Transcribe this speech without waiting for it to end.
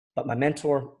But my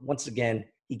mentor, once again,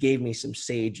 he gave me some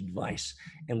sage advice.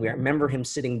 And I remember him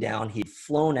sitting down. He'd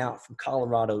flown out from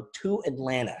Colorado to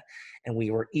Atlanta, and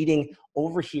we were eating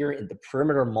over here in the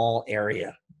Perimeter Mall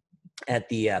area at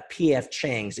the PF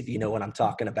Chang's, if you know what I'm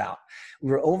talking about. We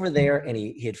were over there, and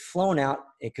he had flown out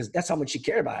because that's how much he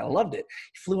cared about it. I loved it.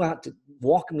 He flew out to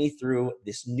walk me through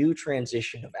this new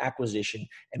transition of acquisition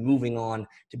and moving on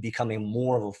to becoming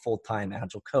more of a full-time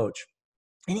Agile coach.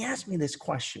 And he asked me this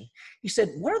question. He said,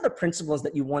 what are the principles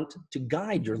that you want to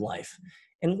guide your life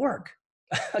and work?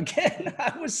 Again,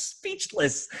 I was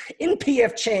speechless in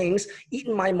PF Chang's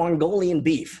eating my Mongolian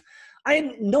beef. I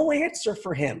had no answer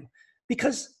for him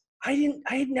because I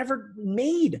had never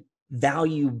made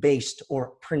value-based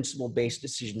or principle-based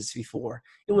decisions before.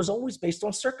 It was always based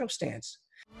on circumstance.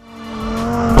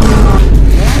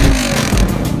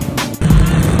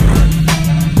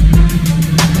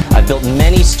 I've built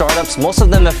many startups. Most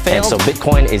of them have failed. So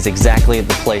Bitcoin is exactly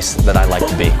the place that I like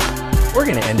to be. We're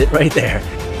going to end it right there.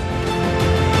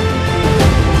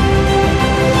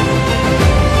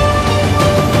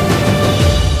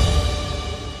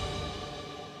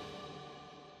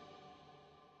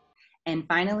 And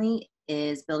finally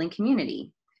is building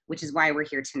community, which is why we're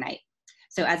here tonight.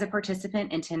 So as a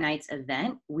participant in tonight's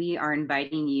event, we are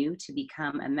inviting you to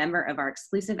become a member of our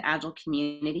exclusive Agile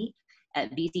community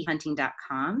at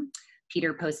vchunting.com.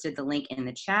 Peter posted the link in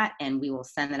the chat, and we will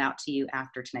send that out to you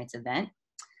after tonight's event.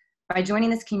 By joining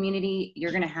this community,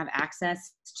 you're going to have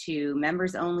access to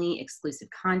members-only exclusive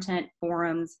content,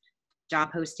 forums,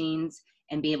 job postings,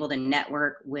 and be able to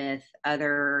network with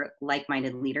other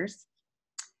like-minded leaders.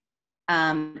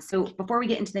 So before we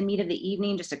get into the meat of the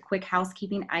evening, just a quick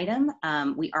housekeeping item.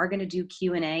 We are going to do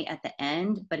Q&A at the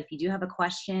end, but if you do have a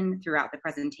question throughout the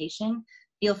presentation,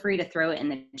 feel free to throw it in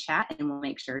the chat and we'll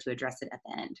make sure to address it at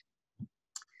the end.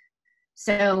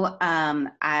 So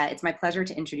it's my pleasure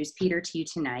to introduce Peter to you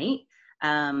tonight.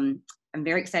 I'm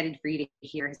very excited for you to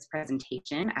hear his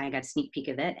presentation. I got a sneak peek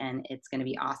of it and it's going to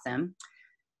be awesome.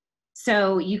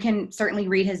 So you can certainly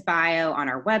read his bio on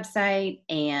our website,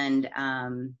 and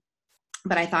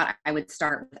but I thought I would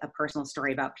start with a personal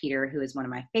story about Peter, who is one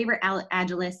of my favorite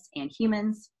Agilists and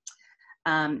humans.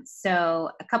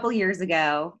 So a couple years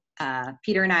ago,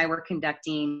 Peter and I were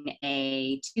conducting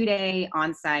a 2-day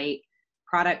on-site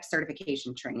product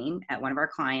certification training at one of our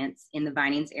clients in the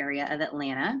Vinings area of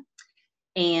Atlanta.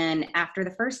 And after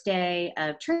the first day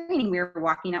of training, we were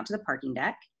walking out to the parking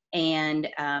deck. And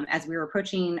as we were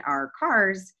approaching our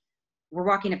cars, we're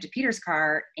walking up to Peter's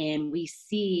car, and we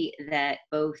see that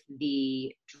both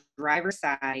the driver's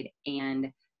side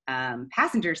and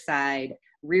passenger side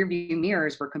rear view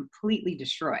mirrors were completely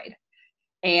destroyed.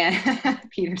 And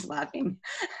Peter's laughing.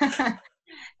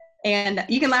 And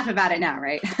you can laugh about it now,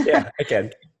 right? Yeah, I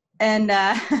can. And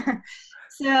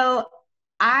so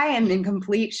I am in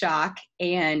complete shock,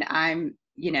 and I'm,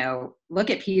 look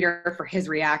at Peter for his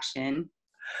reaction.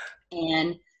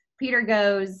 And Peter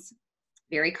goes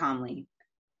very calmly,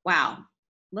 wow,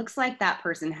 looks like that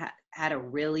person had a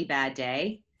really bad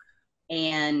day.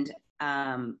 And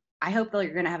I hope they're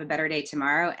going to have a better day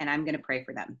tomorrow, and I'm going to pray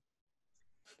for them.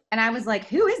 And I was like,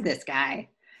 who is this guy?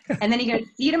 And then he goes,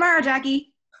 see you tomorrow,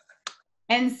 Jackie.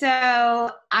 And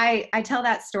so I tell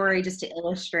that story just to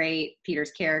illustrate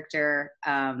Peter's character.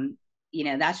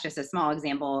 That's just a small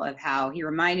example of how he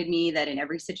reminded me that in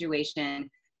every situation,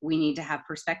 we need to have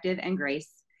perspective and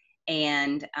grace.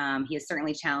 And he has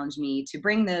certainly challenged me to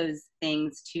bring those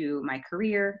things to my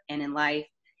career and in life.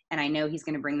 And I know he's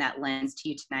going to bring that lens to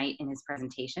you tonight in his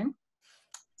presentation.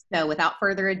 So without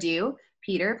further ado,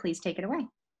 Peter, please take it away.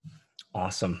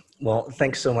 Awesome. Well,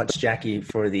 thanks so much, Jackie,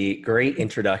 for the great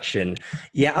introduction.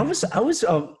 Yeah,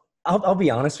 I'll be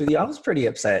honest with you, I was pretty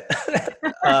upset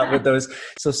with those.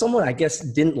 So someone, I guess,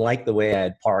 didn't like the way I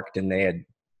had parked, and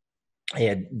I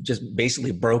had just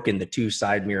basically broken the 2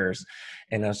 side mirrors.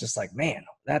 And I was just like, man,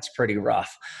 that's pretty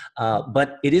rough.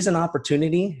 But it is an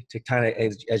opportunity to kind of,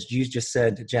 as you just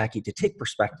said, Jackie, to take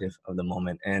perspective of the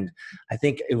moment. And I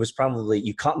think it was probably,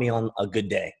 you caught me on a good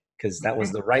day, because that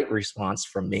was the right response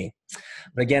from me.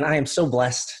 But again, I am so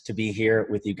blessed to be here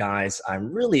with you guys.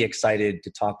 I'm really excited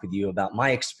to talk with you about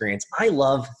my experience. I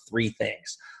love 3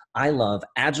 things. I love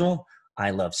Agile,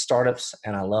 I love startups,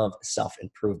 and I love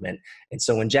self-improvement. And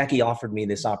so when Jackie offered me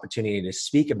this opportunity to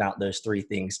speak about those 3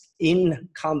 things in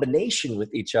combination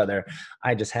with each other,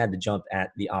 I just had to jump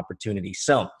at the opportunity.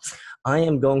 So I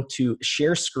am going to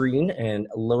share screen and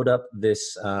load up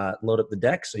the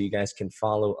deck so you guys can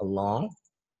follow along.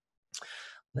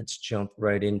 Let's jump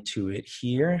right into it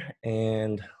here,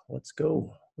 and let's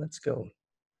go.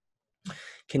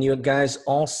 Can you guys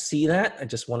all see that? I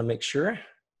just want to make sure.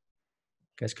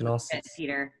 guys can all see. Good,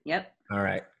 Peter. Yep. All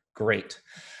right, great.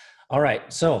 All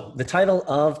right, so the title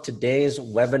of today's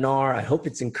webinar, I hope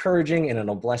it's encouraging and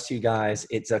it'll bless you guys.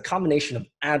 It's a combination of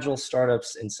agile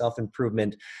startups and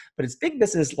self-improvement, but it's big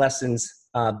business lessons,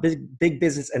 big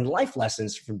business and life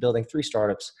lessons from building 3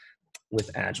 startups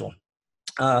with Agile.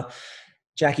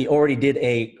 Jackie already did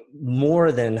a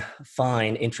more than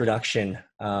fine introduction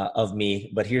of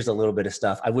me, but here's a little bit of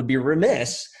stuff. I would be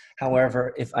remiss,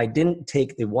 however, if I didn't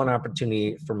take the one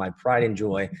opportunity for my pride and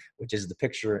joy, which is the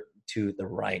picture to the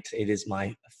right. It is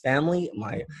my family,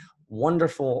 my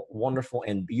wonderful, wonderful,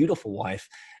 and beautiful wife,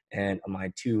 and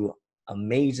my 2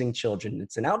 amazing children.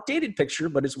 It's an outdated picture,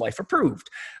 but it's wife approved.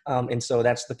 And so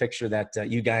that's the picture that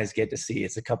you guys get to see.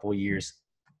 It's a couple of years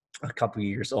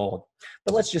old.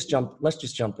 But let's just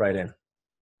jump right in.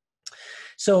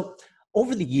 So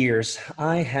over the years,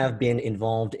 I have been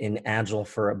involved in Agile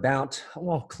for about,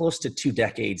 close to 2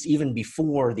 decades, even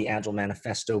before the Agile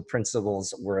Manifesto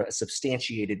principles were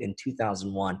substantiated in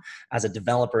 2001. As a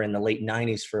developer in the late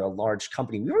 90s for a large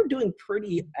company, we were doing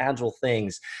pretty Agile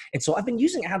things. And so I've been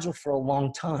using Agile for a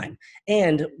long time.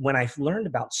 And when I learned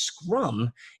about Scrum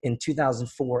in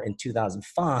 2004 and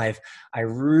 2005, I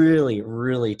really,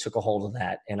 really took a hold of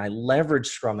that. And I leveraged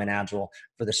Scrum and Agile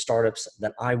for the startups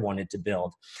that I wanted to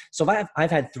build. So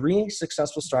I've had 3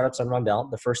 successful startups on my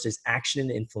belt. The first is Action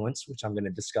and Influence, which I'm going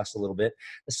to discuss a little bit.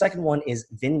 The second one is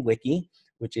VinWiki,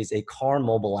 which is a car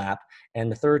mobile app.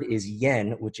 And the third is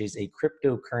Yen, which is a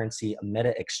cryptocurrency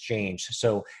meta exchange.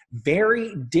 So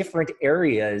very different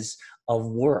areas of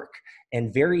work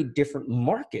and very different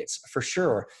markets for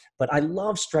sure. But I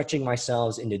love stretching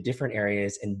myself into different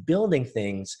areas and building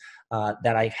things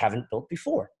that I haven't built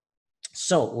before.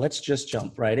 So let's just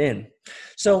jump right in.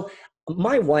 So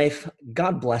my wife,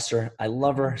 God bless her, I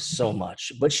love her so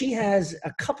much, but she has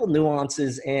a couple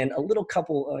nuances and a little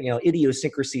couple,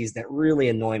 idiosyncrasies that really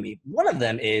annoy me. One of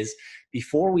them is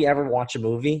before we ever watch a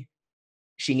movie,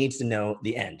 she needs to know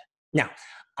the end. Now,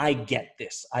 I get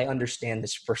this. I understand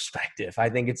this perspective. I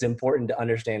think it's important to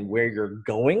understand where you're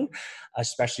going,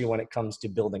 especially when it comes to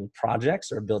building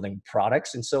projects or building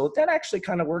products. And so that actually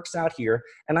kind of works out here.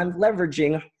 And I'm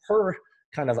leveraging her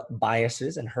kind of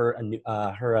biases and her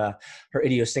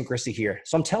idiosyncrasy here.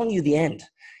 So I'm telling you the end.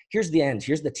 Here's the end.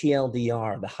 Here's the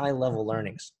TLDR, the high level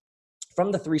learnings.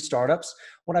 From the 3 startups,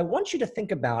 what I want you to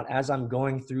think about as I'm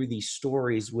going through these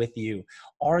stories with you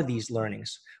are these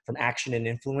learnings. From Action and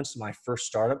Influence, my first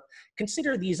startup,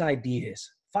 consider these ideas.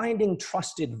 Finding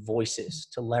trusted voices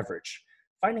to leverage.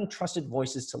 Finding trusted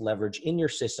voices to leverage in your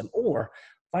system, or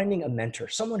finding a mentor,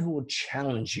 someone who will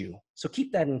challenge you. So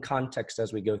keep that in context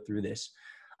as we go through this.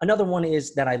 Another one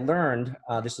is that I learned,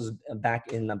 this was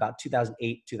back in about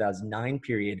 2008, 2009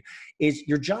 period, is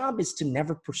your job is to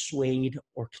never persuade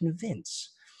or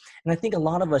convince. And I think a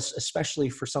lot of us, especially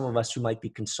for some of us who might be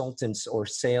consultants or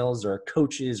sales or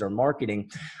coaches or marketing,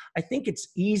 I think it's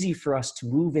easy for us to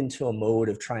move into a mode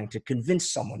of trying to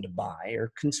convince someone to buy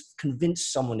or convince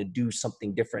someone to do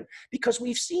something different because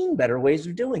we've seen better ways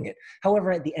of doing it.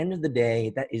 However, at the end of the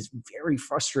day, that is very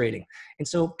frustrating. And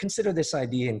so consider this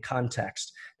idea in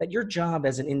context that your job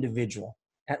as an individual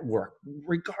at work,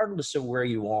 regardless of where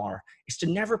you are, is to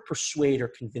never persuade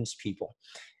or convince people.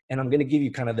 And I'm going to give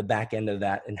you kind of the back end of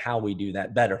that and how we do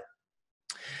that better.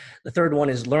 The third one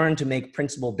is learn to make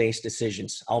principle-based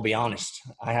decisions. I'll be honest,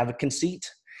 I have a conceit.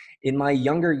 In my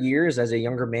younger years as a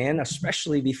younger man,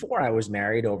 especially before I was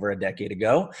married over a decade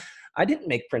ago, I didn't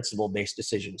make principle-based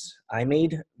decisions. I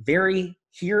made very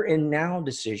here and now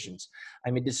decisions.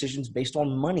 I made decisions based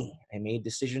on money. I made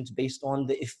decisions based on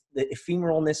the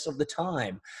ephemeralness of the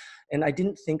time. And I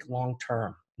didn't think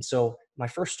long-term. And so my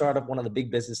first startup, one of the big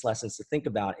business lessons to think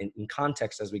about in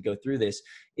context as we go through this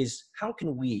is how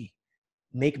can we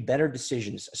make better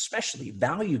decisions, especially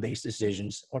value-based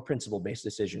decisions or principle-based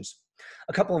decisions.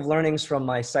 A couple of learnings from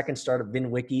my second startup,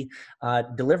 VinWiki,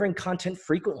 delivering content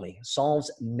frequently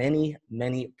solves many,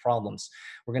 many problems.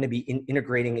 We're going to be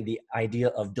integrating the idea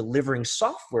of delivering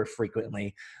software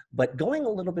frequently, but going a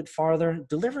little bit farther,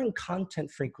 delivering content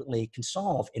frequently can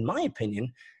solve, in my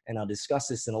opinion, and I'll discuss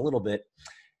this in a little bit,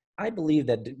 I believe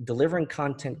that delivering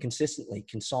content consistently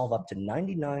can solve up to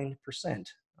 99%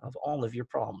 of all of your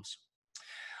problems.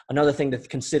 Another thing to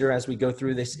consider as we go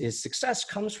through this is success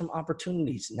comes from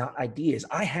opportunities, not ideas.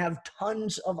 I have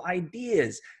tons of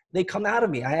ideas. They come out of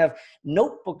me. I have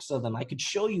notebooks of them. I could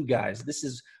show you guys. This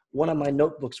is one of my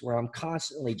notebooks where I'm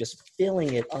constantly just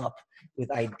filling it up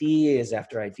with ideas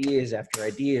after ideas after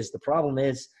ideas. The problem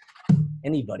is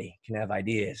anybody can have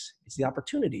ideas. It's the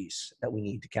opportunities that we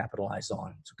need to capitalize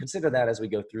on. So consider that as we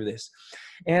go through this.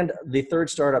 And the third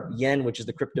startup, Yen, which is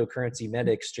the cryptocurrency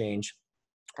meta exchange.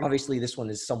 Obviously, this one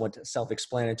is somewhat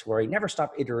self-explanatory. Never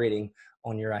stop iterating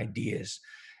on your ideas.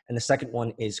 And the second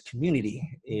one is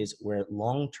community, is where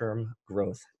long-term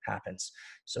growth happens.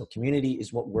 So community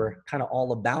is what we're kind of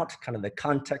all about, kind of the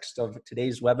context of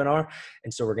today's webinar.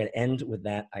 And so we're going to end with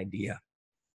that idea.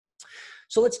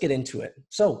 So let's get into it.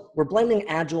 So we're blending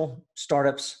Agile,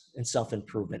 startups, and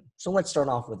self-improvement. So let's start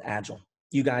off with Agile.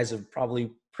 You guys are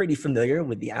probably pretty familiar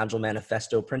with the Agile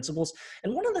Manifesto principles.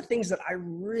 And one of the things that I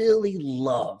really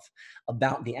love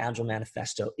about the Agile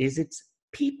Manifesto is it's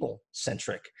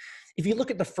people-centric. If you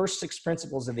look at the first 6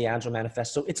 principles of the Agile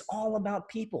Manifesto, it's all about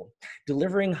people,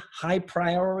 delivering high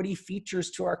priority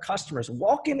features to our customers,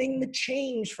 welcoming the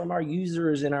change from our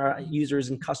users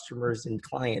and customers and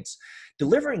clients,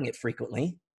 delivering it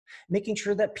frequently, making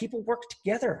sure that people work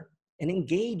together and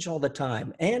engage all the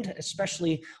time, and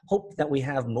especially hope that we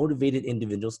have motivated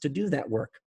individuals to do that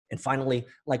work. And finally,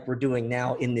 like we're doing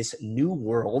now in this new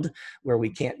world where we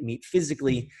can't meet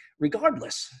physically,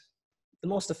 regardless, the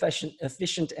most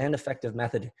efficient and effective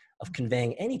method of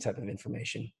conveying any type of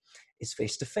information is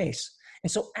face-to-face.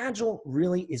 And so Agile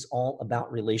really is all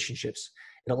about relationships.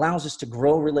 It allows us to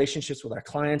grow relationships with our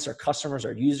clients, our customers,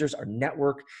 our users, our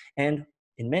network. And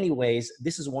in many ways,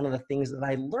 this is one of the things that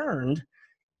I learned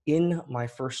in my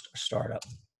first startup.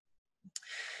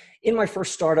 In my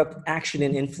first startup, Action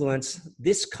and Influence,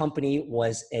 this company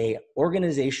was an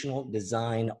organizational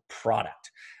design product.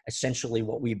 Essentially,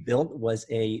 what we built was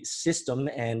a system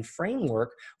and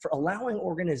framework for allowing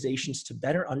organizations to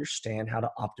better understand how to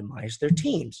optimize their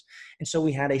teams. And so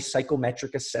we had a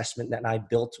psychometric assessment that I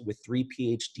built with 3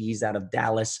 PhDs out of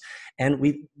Dallas, and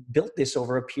we built this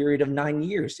over a period of 9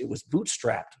 years. It was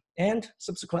bootstrapped and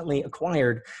subsequently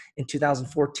acquired in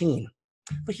 2014.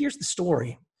 But here's the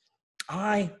story.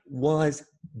 I was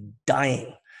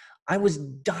dying. I was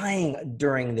dying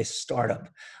during this startup.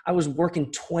 I was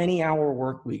working 20-hour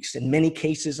work weeks. In many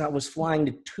cases, I was flying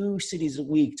to 2 cities a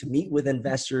week to meet with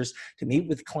investors, to meet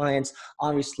with clients,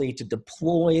 obviously to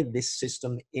deploy this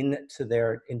system into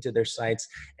their sites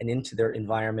and into their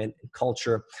environment and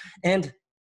culture. And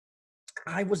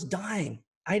I was dying.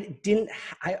 I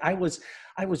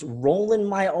was rolling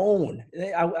my own.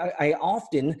 I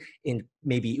often, and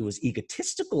maybe it was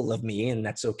egotistical of me, and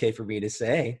that's okay for me to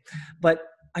say, but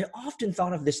I often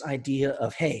thought of this idea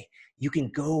of, hey, you can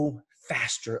go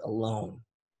faster alone.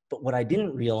 But what I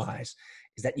didn't realize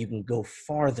is that you can go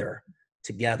farther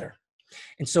together.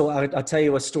 And so I'll tell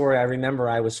you a story. I remember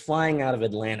I was flying out of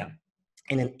Atlanta.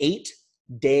 In an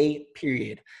 8-day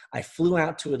period, I flew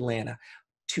out to Atlanta,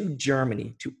 to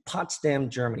Germany, to Potsdam,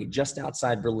 Germany, just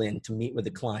outside Berlin, to meet with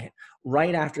a client.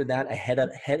 Right after that,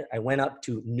 I went up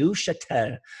to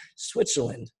Neuchâtel,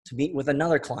 Switzerland, to meet with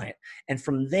another client. And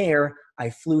from there, I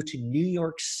flew to New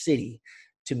York City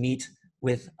to meet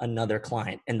with another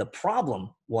client. And the problem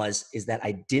is that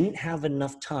I didn't have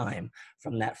enough time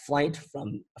from that flight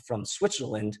from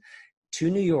Switzerland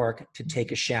to New York to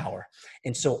take a shower.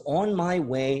 And so on my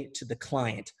way to the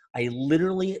client, I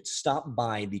literally stopped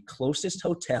by the closest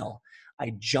hotel.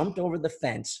 I jumped over the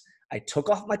fence. I took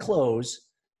off my clothes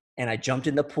and I jumped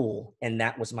in the pool, and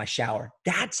that was my shower.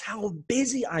 That's how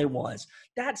busy I was.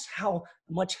 That's how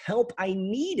much help I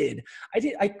needed.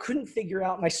 I couldn't figure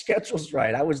out my schedules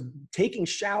right. I was taking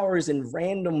showers in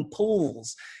random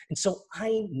pools. And so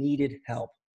I needed help.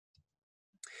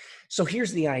 So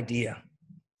here's the idea.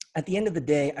 At the end of the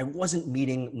day, I wasn't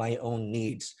meeting my own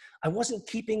needs. I wasn't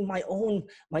keeping my own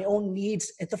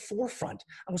needs at the forefront.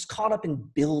 I was caught up in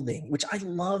building, which I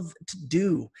love to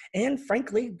do. And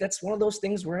frankly, that's one of those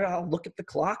things where I'll look at the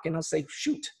clock and I'll say,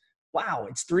 shoot, wow,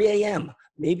 it's 3 a.m.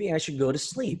 Maybe I should go to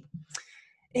sleep.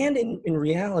 And in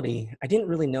reality, I didn't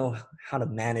really know how to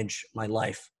manage my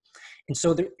life. And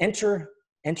so enter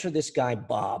this guy,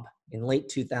 Bob, in late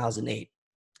 2008.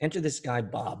 Enter this guy,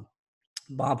 Bob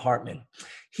Hartman.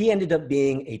 He ended up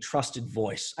being a trusted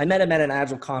voice. I met him at an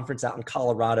Agile conference out in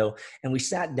Colorado, and we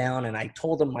sat down and I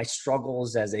told him my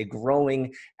struggles as a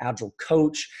growing Agile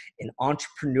coach, an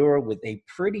entrepreneur with a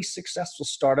pretty successful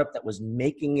startup that was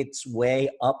making its way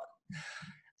up.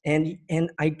 And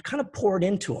I kind of poured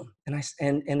into him,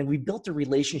 and we built a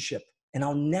relationship. And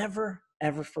I'll never,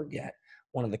 ever forget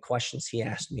one of the questions he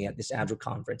asked me at this Agile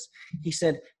conference. He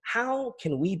said, how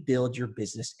can we build your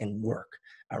business and work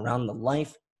around the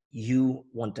life you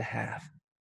want to have?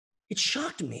 It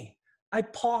shocked me. I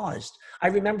paused. I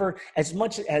remember as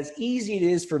easy it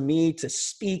is for me to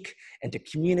speak and to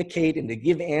communicate and to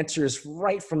give answers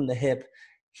right from the hip,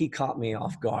 he caught me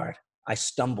off guard. I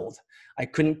stumbled. I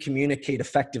couldn't communicate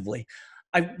effectively.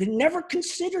 I never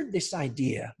considered this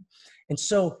idea. And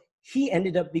so He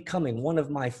ended up becoming one of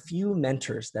my few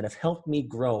mentors that have helped me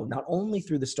grow, not only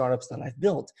through the startups that I've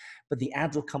built, but the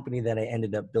Agile company that I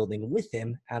ended up building with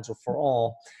him, Agile for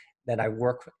All, that I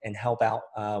work and help out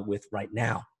with right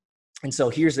now. And so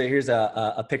here's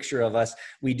a picture of us.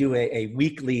 We do a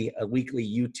weekly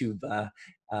YouTube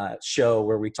show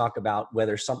where we talk about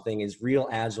whether something is real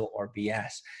Agile or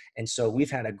BS. And so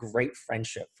we've had a great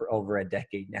friendship for over a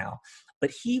decade now. But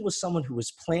he was someone who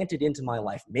was planted into my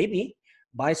life, maybe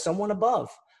by someone above.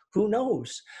 Who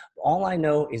knows? All I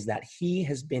know is that he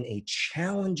has been a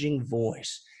challenging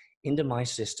voice into my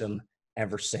system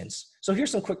ever since. So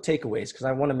here's some quick takeaways, because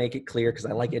I want to make it clear, because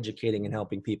I like educating and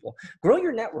helping people. Grow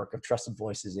your network of trusted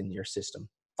voices in your system.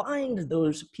 Find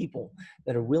those people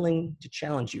that are willing to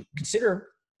challenge you. Consider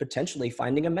potentially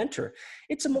finding a mentor.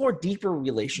 It's a more deeper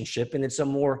relationship, and it's a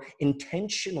more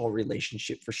intentional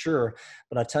relationship for sure.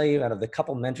 But I'll tell you, out of the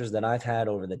couple mentors that I've had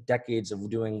over the decades of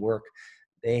doing work,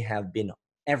 they have been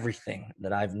everything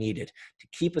that I've needed to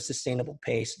keep a sustainable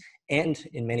pace and,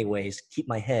 in many ways, keep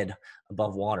my head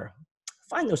above water.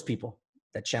 Find those people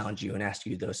that challenge you and ask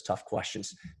you those tough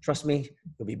questions. Trust me,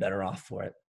 you'll be better off for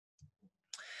it.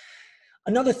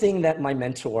 Another thing that my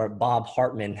mentor, Bob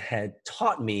Hartman, had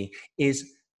taught me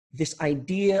is this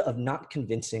idea of not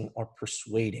convincing or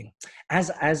persuading.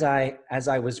 As I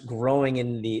was growing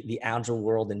in the Agile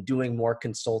world and doing more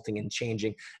consulting and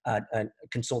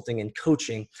consulting and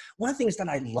coaching, one of the things that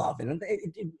I love, and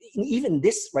even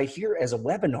this right here as a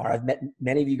webinar, I've met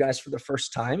many of you guys for the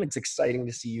first time. It's exciting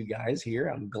to see you guys here.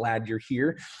 I'm glad you're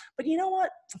here. But you know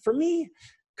what? For me,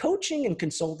 coaching and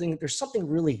consulting, there's something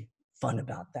really fun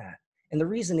about that. And the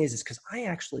reason is because I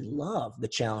actually love the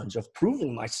challenge of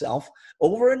proving myself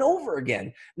over and over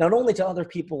again, not only to other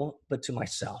people, but to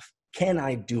myself. Can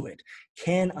I do it?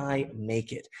 Can I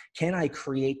make it? Can I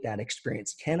create that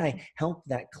experience? Can I help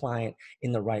that client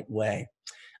in the right way?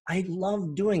 I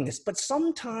love doing this, but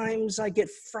sometimes I get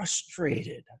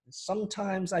frustrated.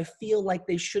 Sometimes I feel like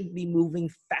they should be moving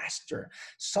faster.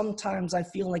 Sometimes I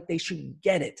feel like they should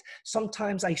get it.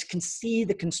 Sometimes I can see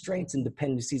the constraints and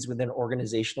dependencies within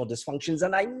organizational dysfunctions,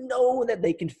 and I know that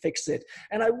they can fix it,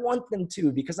 and I want them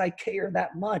to because I care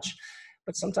that much.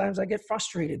 But sometimes I get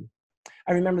frustrated.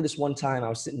 I remember this one time I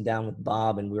was sitting down with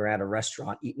Bob, and we were at a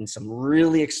restaurant eating some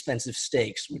really expensive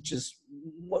steaks, which is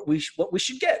what we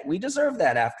should get. We deserve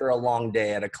that after a long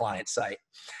day at a client site.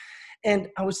 And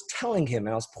I was telling him,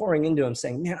 and I was pouring into him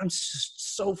saying, man, I'm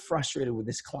so frustrated with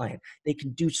this client. They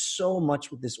can do so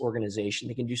much with this organization.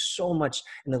 They can do so much,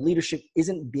 and the leadership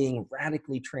isn't being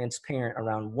radically transparent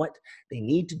around what they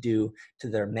need to do to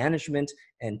their management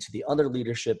and to the other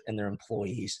leadership and their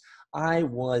employees. I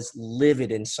was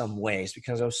livid in some ways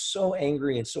because I was so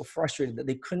angry and so frustrated that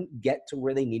they couldn't get to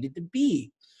where they needed to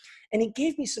be. And he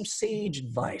gave me some sage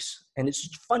advice, and it's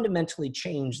fundamentally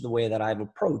changed the way that I've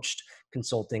approached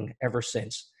consulting ever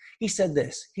since. He said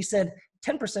this, he said,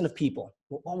 10% of people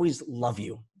will always love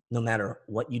you no matter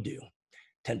what you do.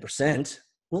 10%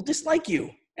 will dislike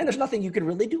you, and there's nothing you can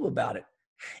really do about it.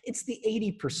 It's the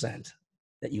 80%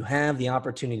 that you have the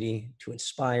opportunity to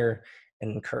inspire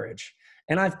and encourage.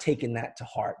 And I've taken that to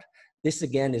heart. This,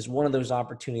 again, is one of those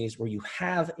opportunities where you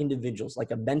have individuals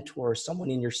like a mentor or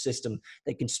someone in your system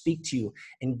that can speak to you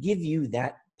and give you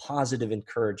that positive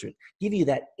encouragement, give you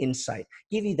that insight,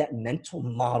 give you that mental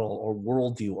model or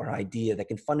worldview or idea that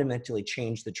can fundamentally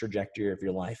change the trajectory of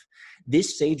your life.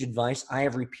 This sage advice I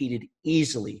have repeated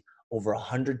easily over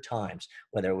 100 times,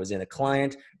 whether it was in a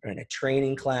client or in a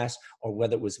training class or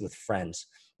whether it was with friends.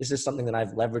 This is something that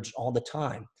I've leveraged all the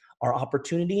time. Our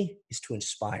opportunity is to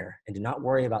inspire and to not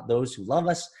worry about those who love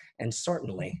us and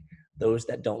certainly those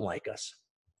that don't like us.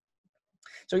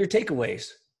 So your takeaways: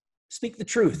 speak the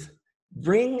truth.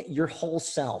 Bring your whole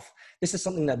self. This is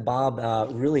something that Bob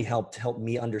really helped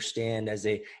me understand as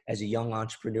a young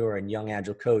entrepreneur and young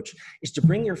Agile coach, is to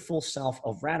bring your full self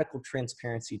of radical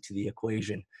transparency to the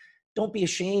equation. Don't be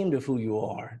ashamed of who you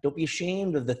are. Don't be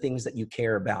ashamed of the things that you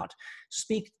care about.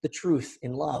 Speak the truth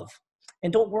in love.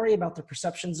 And don't worry about the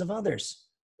perceptions of others.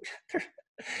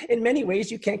 In many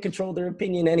ways, you can't control their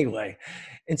opinion anyway.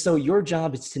 And so your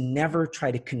job is to never try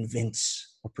to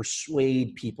convince or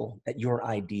persuade people that your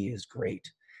idea is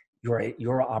great.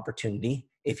 Your opportunity,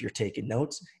 if you're taking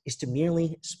notes, is to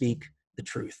merely speak the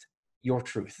truth, your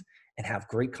truth, and have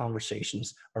great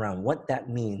conversations around what that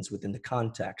means within the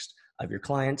context of your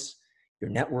clients, your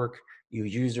network, your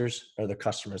users, or the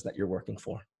customers that you're working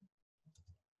for.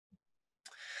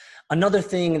 Another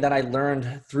thing that I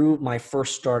learned through my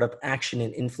first startup, Action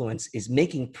and Influence, is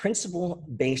making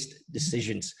principle-based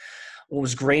decisions. What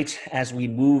was great as we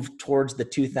moved towards the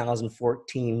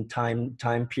 2014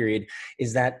 time period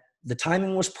is that the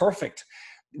timing was perfect.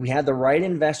 We had the right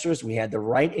investors, we had the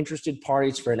right interested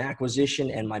parties for an acquisition,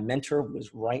 and my mentor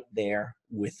was right there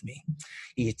with me.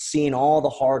 He had seen all the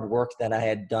hard work that I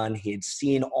had done. He had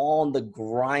seen all the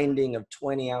grinding of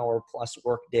 20-hour plus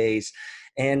work days.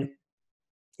 And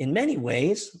in many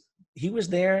ways, he was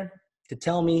there to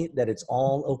tell me that it's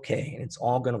all okay and it's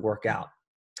all going to work out.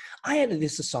 I had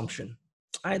this assumption.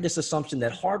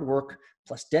 That hard work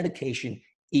plus dedication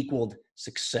equaled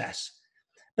success.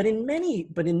 But in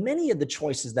many of the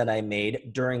choices that I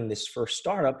made during this first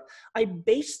startup, I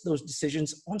based those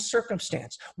decisions on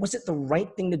circumstance. Was it the right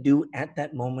thing to do at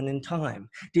that moment in time?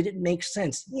 Did it make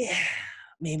sense? Yeah,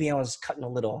 maybe I was cutting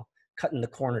the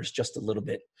corners just a little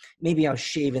bit. Maybe I was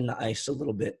shaving the ice a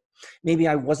little bit. Maybe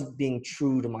I wasn't being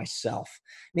true to myself.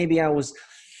 Maybe I was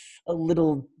a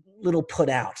little put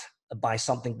out by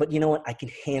something, but you know what? I can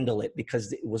handle it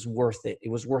because it was worth it. It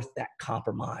was worth that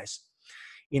compromise.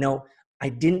 I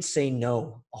didn't say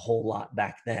no a whole lot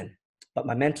back then, but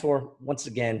my mentor, once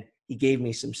again, he gave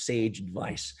me some sage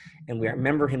advice. And I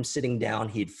remember him sitting down.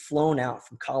 He had flown out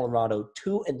from Colorado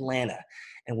to Atlanta,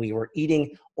 and we were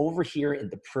eating over here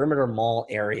in the Perimeter Mall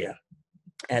area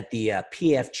at the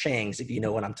P.F. Chang's, if you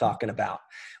know what I'm talking about.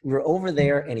 We were over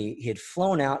there, and he had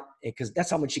flown out because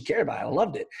that's how much he cared about it. I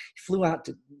loved it. He flew out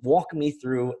to walk me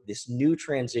through this new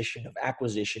transition of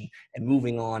acquisition and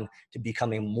moving on to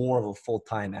becoming more of a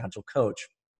full-time Agile coach.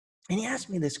 And he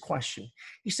asked me this question.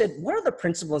 He said, what are the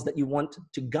principles that you want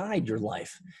to guide your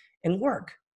life and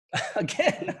work?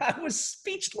 Again, I was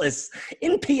speechless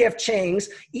in P.F. Chang's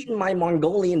eating my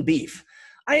Mongolian beef.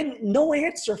 I had no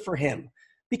answer for him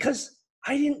because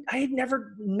I had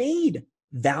never made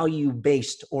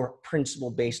value-based or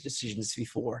principle-based decisions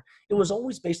before. It was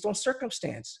always based on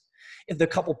circumstance. If the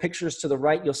couple pictures to the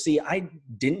right, you'll see I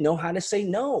didn't know how to say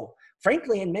no.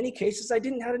 Frankly, in many cases, I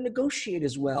didn't know how to negotiate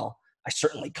as well. I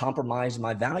certainly compromised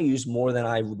my values more than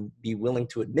I would be willing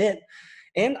to admit.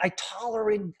 And I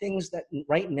tolerated things that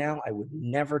right now I would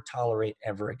never tolerate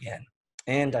ever again.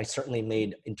 And I certainly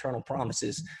made internal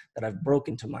promises that I've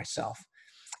broken to myself.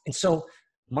 And so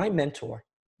my mentor,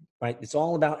 right, it's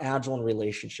all about Agile and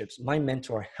relationships. My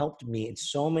mentor helped me in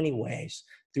so many ways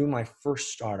through my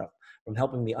first startup, from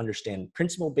helping me understand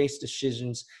principle-based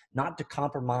decisions, not to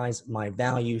compromise my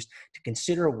values, to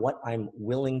consider what I'm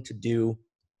willing to do.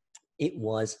 It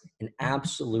was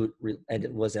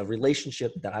it was a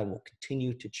relationship that I will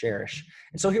continue to cherish.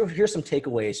 And so here's some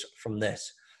takeaways from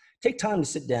this. Take time to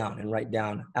sit down and write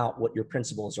down out what your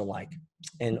principles are like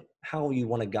and how you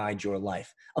want to guide your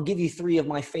life. I'll give you 3 of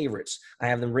my favorites. I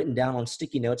have them written down on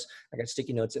sticky notes. I got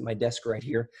sticky notes at my desk right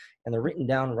here, and they're written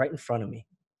down right in front of me.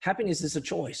 Happiness is a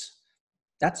choice.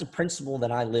 That's a principle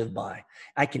that I live by.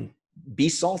 I can be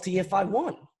salty if I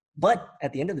want, but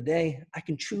at the end of the day, I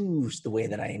can choose the way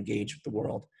that I engage with the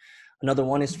world. Another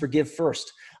one is forgive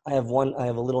first. I have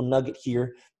a little nugget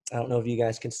here. I don't know if you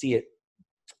guys can see it.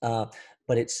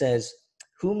 But it says,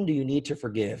 whom do you need to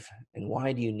forgive? And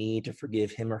why do you need to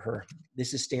forgive him or her?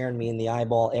 This is staring me in the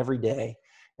eyeball every day.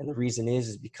 And the reason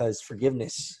is because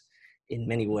forgiveness, in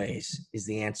many ways, is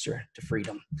the answer to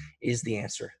freedom, is the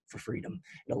answer for freedom.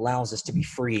 It allows us to be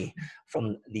free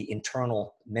from the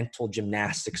internal mental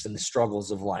gymnastics and the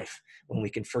struggles of life. When we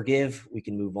can forgive, we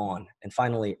can move on. And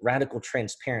finally, radical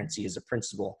transparency is a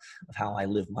principle of how I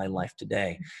live my life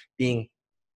today. Being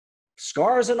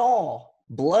scars and all,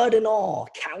 blood and all,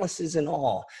 calluses and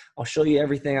all. I'll show you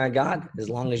everything I got as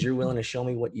long as you're willing to show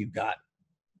me what you've got.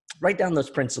 Write down those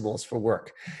principles for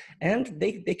work. And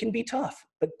they can be tough,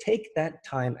 but take that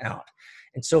time out.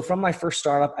 And so from my first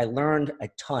startup, I learned a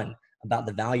ton about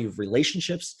the value of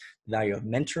relationships, the value of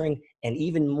mentoring, and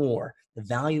even more, the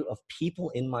value of people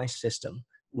in my system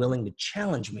willing to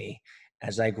challenge me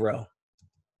as I grow.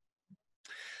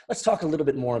 Let's talk a little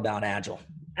bit more about Agile.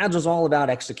 Agile is all about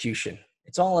execution.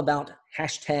 It's all about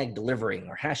hashtag delivering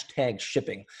or hashtag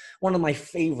shipping. One of my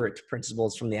favorite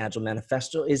principles from the Agile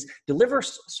Manifesto is deliver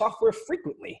software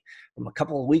frequently, from a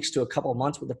couple of weeks to a couple of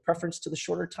months with a preference to the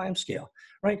shorter time scale,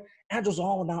 right? Agile is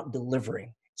all about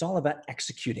delivering. It's all about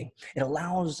executing. It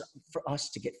allows for us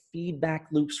to get feedback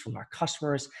loops from our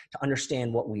customers to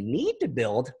understand what we need to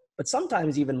build, but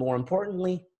sometimes even more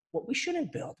importantly, what we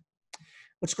shouldn't build.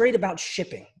 What's great about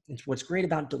shipping, what's great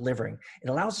about delivering, it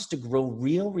allows us to grow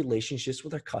real relationships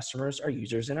with our customers, our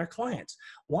users, and our clients.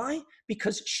 Why?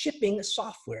 Because shipping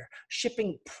software,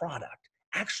 shipping product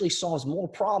actually solves more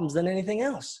problems than anything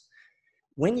else.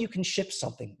 When you can ship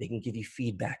something, they can give you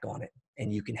feedback on it,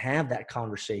 and you can have that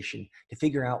conversation to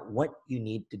figure out what you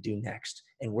need to do next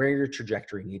and where your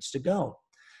trajectory needs to go.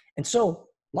 And so,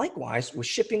 likewise, with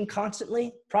shipping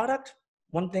constantly product,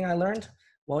 one thing I learned,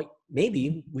 well,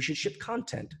 maybe we should ship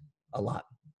content a lot.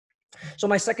 So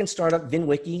my second startup,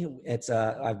 VinWiki,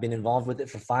 I've been involved with it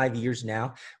for 5 years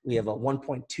now. We have a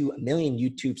 1.2 million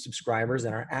YouTube subscribers,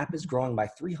 and our app is growing by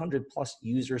 300 plus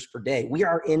users per day. We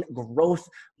are in growth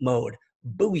mode.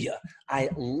 Booyah. I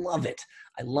love it.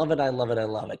 I love it. I love it. I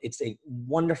love it. It's a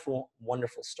wonderful,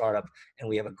 wonderful startup. And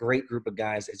we have a great group of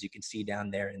guys, as you can see down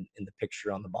there in the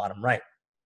picture on the bottom right.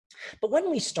 But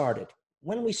when we started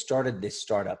this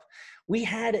startup, we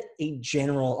had a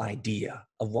general idea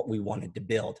of what we wanted to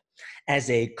build. As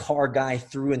a car guy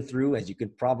through and through, as you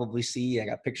could probably see, I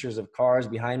got pictures of cars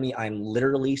behind me. I'm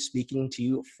literally speaking to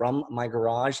you from my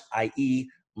garage, i.e.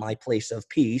 my place of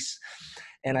peace.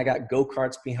 And I got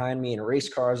go-karts behind me and race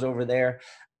cars over there.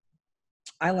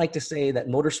 I like to say that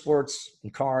motorsports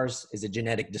and cars is a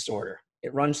genetic disorder.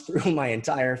 It runs through my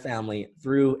entire family,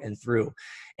 through and through.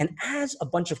 And as a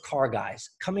bunch of car guys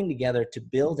coming together to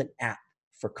build an app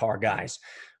for car guys,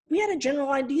 we had a general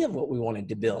idea of what we wanted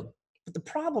to build. But the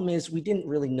problem is we didn't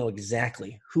really know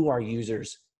exactly who our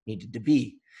users needed to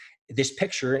be. This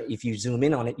picture, if you zoom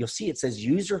in on it, you'll see it says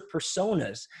user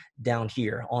personas down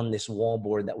here on this wall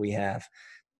board that we have.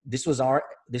 This was our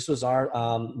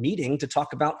meeting to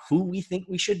talk about who we think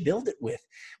we should build it with.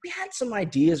 We had some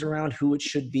ideas around who it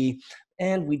should be,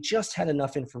 and we just had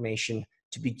enough information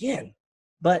to begin.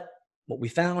 But what we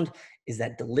found is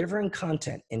that delivering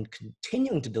content and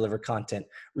continuing to deliver content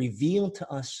revealed to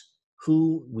us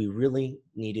who we really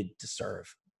needed to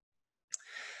serve.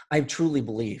 I truly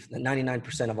believe that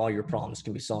 99% of all your problems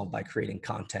can be solved by creating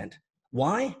content.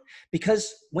 Why?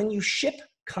 Because when you ship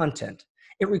content,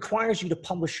 it requires you to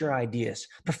publish your ideas,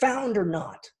 profound or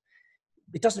not.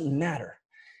 It doesn't matter.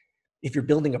 If you're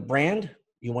building a brand,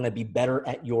 you want to be better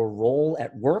at your role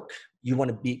at work. You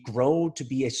want to grow to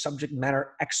be a subject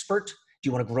matter expert. Do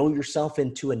you want to grow yourself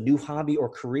into a new hobby or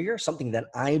career? Something that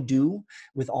I do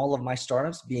with all of my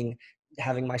startups,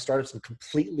 having my startups in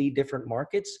completely different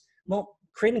markets. Well,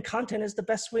 creating content is the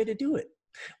best way to do it.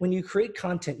 When you create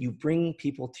content, you bring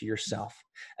people to yourself,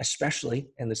 especially,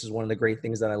 and this is one of the great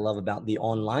things that I love about the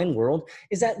online world,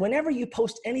 is that whenever you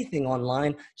post anything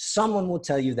online, someone will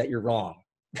tell you that you're wrong.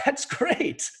 That's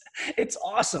great. It's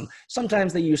awesome.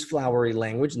 Sometimes they use flowery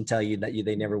language and tell you that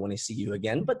they never want to see you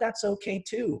again, but that's okay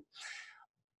too.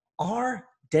 Our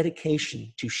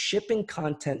dedication to shipping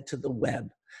content to the web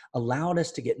allowed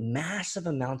us to get massive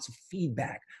amounts of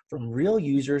feedback from real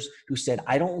users who said,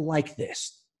 I don't like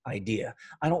this idea.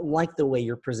 I don't like the way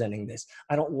you're presenting this.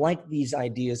 I don't like these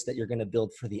ideas that you're going to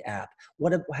build for the app.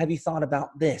 What have you thought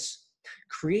about this?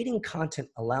 Creating content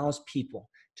allows people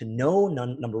to know,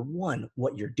 number one,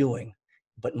 what you're doing,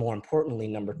 but more importantly,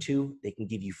 number two, they can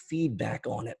give you feedback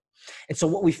on it. And so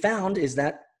what we found is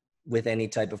that with any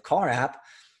type of car app,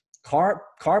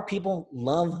 car people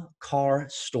love car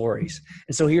stories.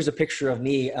 And so here's a picture of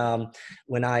me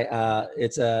when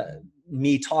it's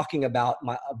me talking about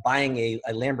buying a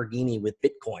Lamborghini with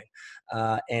Bitcoin.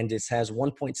 And it has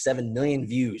 1.7 million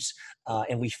views.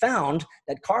 And we found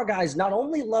that car guys not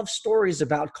only love stories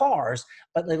about cars,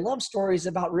 but they love stories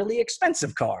about really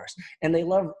expensive cars. And they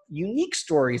love unique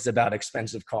stories about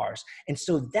expensive cars. And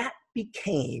so that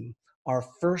became our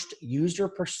first user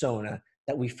persona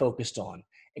that we focused on.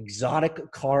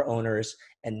 Exotic car owners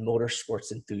and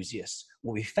motorsports enthusiasts.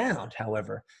 What we found,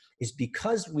 however, is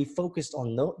because we focused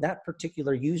on that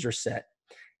particular user set,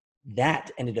 that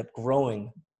ended up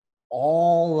growing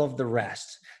all of the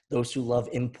rest. Those who love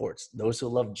imports, those who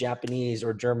love Japanese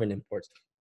or German imports,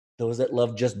 those that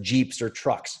love just Jeeps or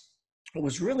trucks. What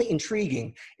was really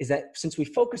intriguing is that since we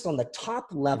focused on the top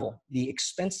level, the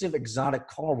expensive exotic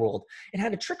car world, it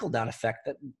had a trickle-down effect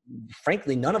that,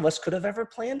 frankly, none of us could have ever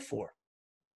planned for.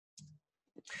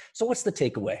 So what's the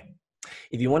takeaway?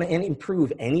 If you want to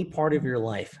improve any part of your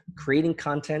life, creating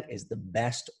content is the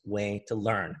best way to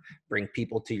learn. Bring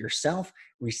people to yourself,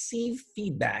 receive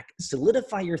feedback,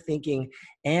 solidify your thinking,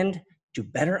 and to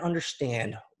better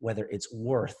understand whether it's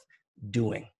worth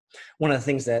doing. One of the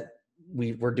things that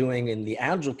we're doing in the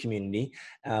Agile community,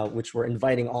 which we're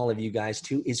inviting all of you guys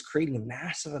to, is creating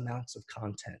massive amounts of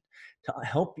content to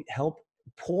help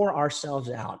pour ourselves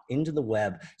out into the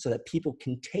web so that people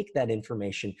can take that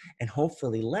information and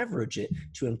hopefully leverage it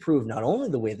to improve not only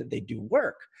the way that they do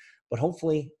work, but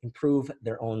hopefully improve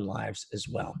their own lives as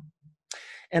well.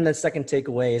 And the second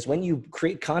takeaway is when you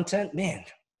create content, man,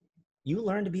 you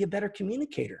learn to be a better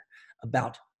communicator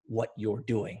about what you're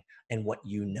doing and what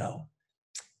you know.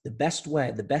 The best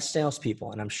way, the best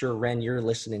salespeople, and I'm sure, Ren, you're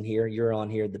listening here, you're on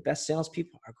here, the best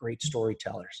salespeople are great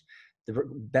storytellers. The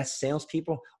best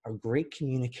salespeople are great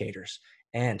communicators.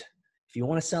 And if you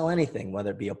want to sell anything, whether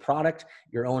it be a product,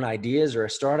 your own ideas, or a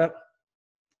startup,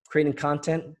 Creating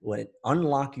content would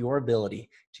unlock your ability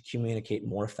to communicate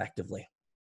more effectively.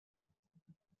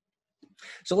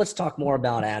 So let's talk more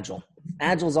about Agile.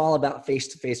 Agile is all about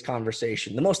face-to-face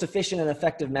conversation. The most efficient and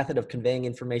effective method of conveying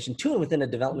information to and within a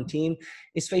development team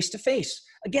is face-to-face.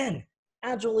 Again,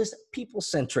 Agile is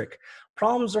people-centric.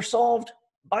 Problems are solved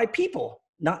by people,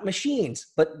 not machines,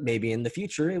 but maybe in the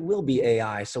future it will be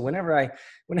AI. So whenever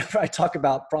I talk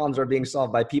about problems are being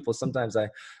solved by people, sometimes I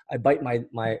bite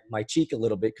my cheek a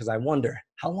little bit because I wonder,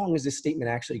 how long is this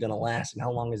statement actually going to last and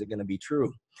how long is it going to be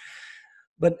true?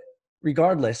 But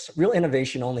regardless, real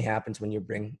innovation only happens when you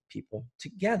bring people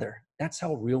together. That's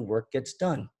how real work gets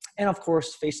done. And of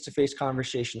course, face-to-face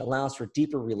conversation allows for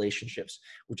deeper relationships,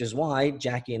 which is why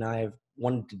Jackie and I have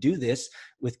wanted to do this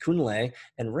with Kunle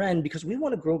and Ren, because we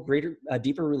want to grow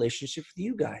deeper relationships with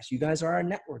you guys. You guys are our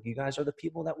network. You guys are the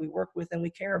people that we work with and we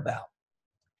care about.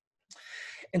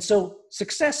 And so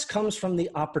success comes from the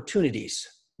opportunities,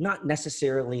 not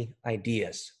necessarily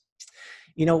ideas.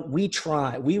 You know, I'll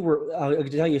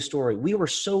tell you a story. We were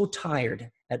so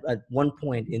tired at one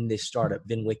point in this startup,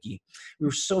 VinWiki. We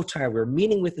were so tired. We were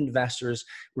meeting with investors.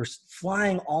 We were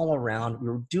flying all around. We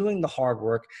were doing the hard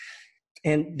work.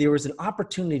 And there was an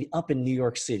opportunity up in New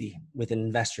York City with an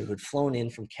investor who had flown in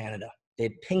from Canada. They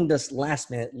had pinged us last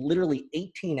minute, literally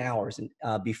 18 hours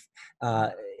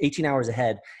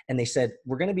ahead. And they said,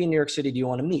 we're going to be in New York City. Do you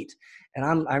want to meet? And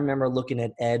I remember looking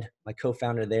at Ed, my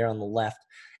co-founder there on the left.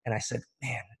 And I said,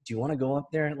 man, do you want to go up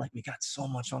there? Like, we got so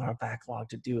much on our backlog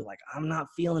to do. Like, I'm not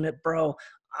feeling it, bro.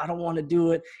 I don't want to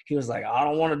do it. He was like, I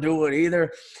don't want to do it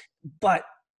either. But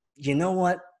you know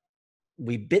what?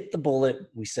 We bit the bullet.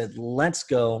 We said, let's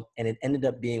go. And it ended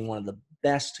up being one of the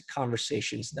best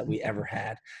conversations that we ever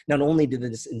had. Not only did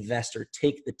this investor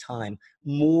take the time,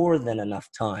 more than enough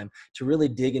time, to really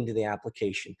dig into the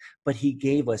application, but he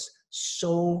gave us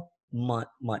so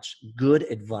much good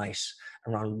advice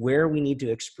around where we need to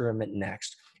experiment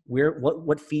next,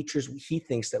 what features he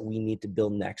thinks that we need to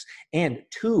build next. And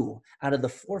 2 out of the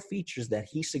 4 features that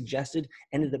he suggested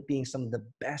ended up being some of the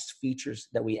best features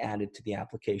that we added to the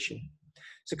application.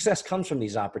 Success comes from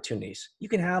these opportunities. You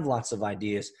can have lots of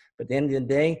ideas, but at the end of the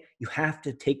day, you have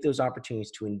to take those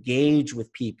opportunities to engage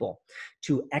with people,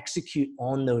 to execute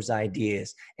on those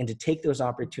ideas, and to take those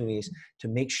opportunities to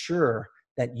make sure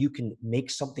that you can make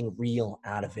something real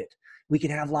out of it. We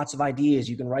can have lots of ideas.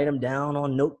 You can write them down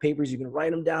on note papers. You can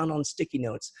write them down on sticky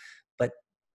notes, but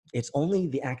it's only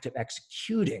the act of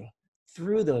executing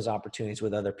through those opportunities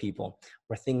with other people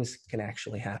where things can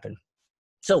actually happen.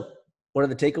 So what are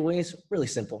the takeaways? Really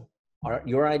simple.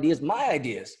 Your ideas, my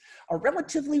ideas, are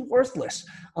relatively worthless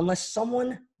unless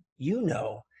someone you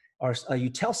know, or you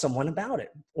tell someone about it,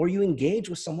 or you engage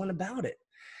with someone about it.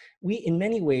 We, in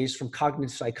many ways, from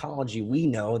cognitive psychology, we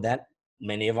know that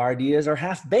many of our ideas are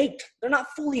half-baked. They're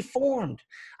not fully formed.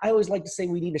 I always like to say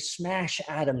we need to smash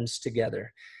atoms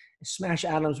together, smash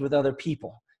atoms with other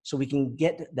people, so we can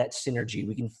get that synergy.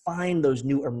 We can find those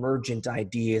new emergent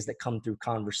ideas that come through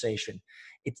conversation.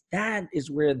 That is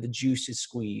where the juice is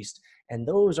squeezed. And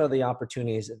those are the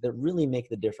opportunities that really make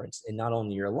the difference in not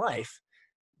only your life,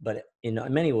 but in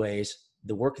many ways,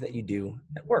 the work that you do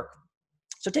at work.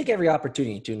 So take every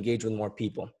opportunity to engage with more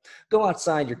people. Go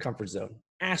outside your comfort zone.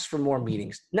 Ask for more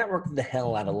meetings. Network the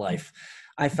hell out of life.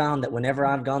 I found that whenever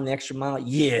I've gone the extra mile,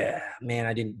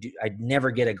 I'd never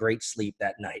get a great sleep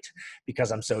that night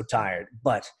because I'm so tired.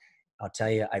 But I'll tell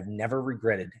you, I've never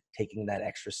regretted taking that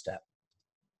extra step.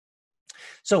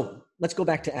 So let's go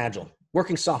back to Agile.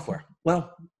 Working software.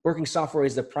 Well, working software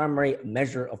is the primary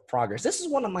measure of progress. This is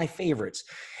one of my favorites.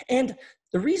 And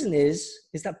the reason is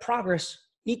that progress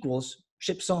equals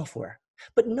ship software.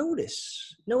 But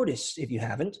notice if you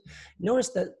haven't, notice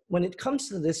that when it comes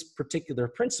to this particular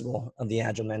principle of the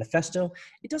Agile Manifesto,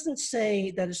 it doesn't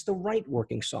say that it's the right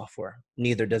working software.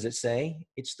 Neither does it say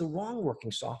it's the wrong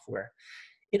working software.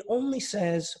 It only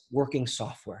says working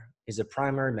software is a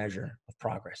primary measure of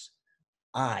progress.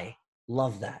 I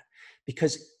love that,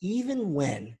 because even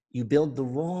when you build the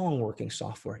wrong working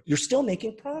software, you're still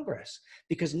making progress,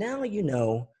 because now you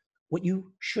know what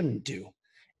you shouldn't do.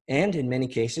 And in many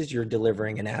cases, you're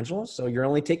delivering in Agile, so you're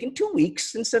only taking 2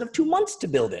 weeks instead of 2 months to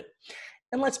build it.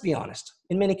 And let's be honest,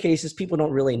 in many cases, people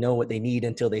don't really know what they need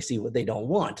until they see what they don't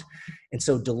want. And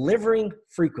so delivering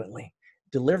frequently,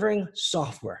 delivering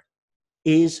software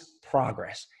is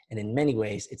progress. And in many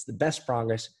ways, it's the best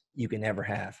progress you can ever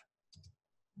have.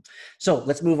 So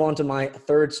let's move on to my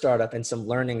third startup and some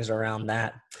learnings around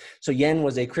that. So Yen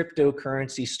was a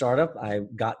cryptocurrency startup. I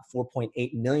got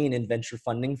 4.8 million in venture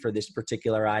funding for this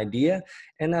particular idea,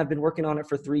 and I've been working on it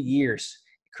for 3 years.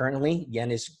 Currently, Yen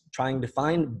is trying to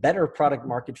find better product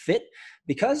market fit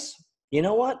because you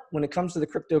know what? When it comes to the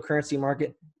cryptocurrency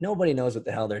market, nobody knows what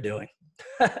the hell they're doing.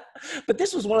 But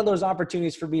this was one of those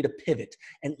opportunities for me to pivot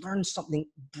and learn something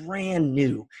brand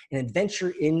new, an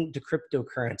adventure into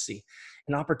cryptocurrency,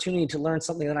 an opportunity to learn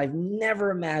something that I've never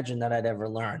imagined that I'd ever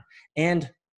learn. And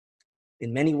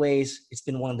in many ways, it's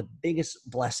been one of the biggest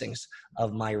blessings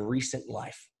of my recent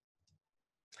life.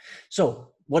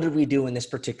 So what did we do in this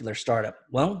particular startup?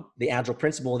 Well, the Agile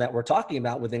principle that we're talking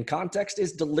about within context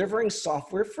is delivering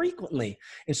software frequently.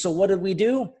 And so what did we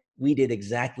do? We did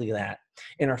exactly that.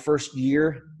 In our first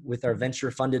year with our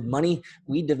venture funded money,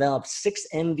 we developed 6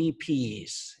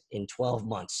 MVPs in 12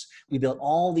 months. We built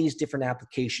all these different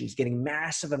applications, getting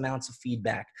massive amounts of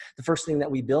feedback. The first thing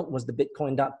that we built was the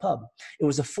Bitcoin.pub. It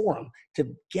was a forum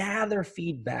to gather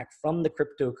feedback from the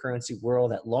cryptocurrency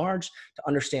world at large to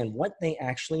understand what they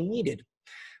actually needed.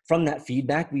 From that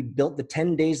feedback, we built the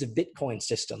 10 days of Bitcoin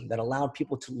system that allowed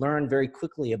people to learn very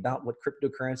quickly about what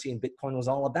cryptocurrency and Bitcoin was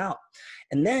all about.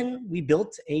 And then we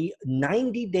built a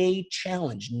 90-day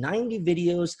challenge, 90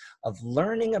 videos of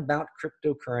learning about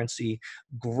cryptocurrency,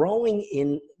 growing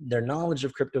in their knowledge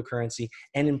of cryptocurrency,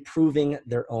 and improving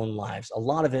their own lives. A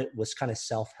lot of it was kind of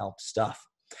self-help stuff.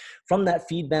 From that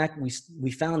feedback,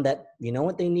 we found that, you know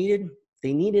what they needed?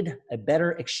 They needed a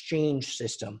better exchange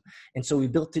system. And so we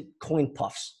built it Coin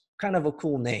Puffs, kind of a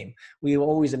cool name. We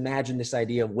always imagined this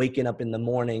idea of waking up in the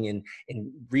morning and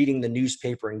reading the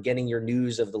newspaper and getting your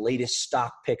news of the latest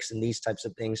stock picks and these types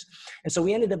of things. And so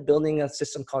we ended up building a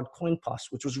system called Coin Puffs,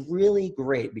 which was really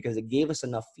great because it gave us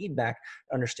enough feedback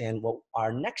to understand what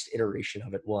our next iteration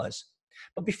of it was.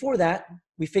 But before that,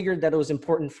 we figured that it was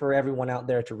important for everyone out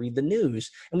there to read the news.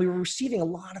 And we were receiving a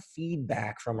lot of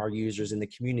feedback from our users in the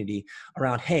community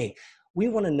around, hey, we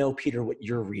want to know, Peter, what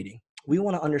you're reading. We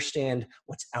want to understand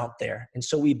what's out there. And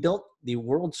so we built the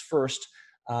world's first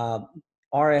RSS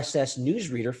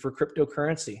newsreader for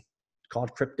cryptocurrency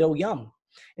called Crypto Yum.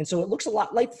 And so it looks a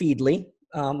lot like Feedly.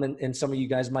 And some of you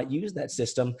guys might use that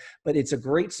system, but it's a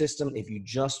great system if you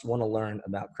just want to learn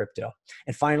about crypto.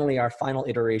 And finally, our final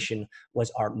iteration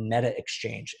was our Meta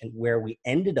Exchange, and where we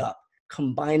ended up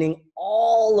combining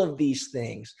all of these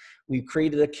things. We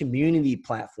created a community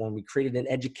platform. We created an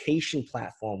education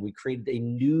platform. We created a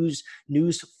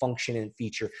news function and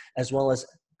feature, as well as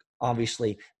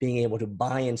obviously being able to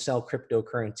buy and sell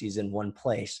cryptocurrencies in one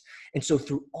place. And so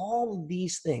through all of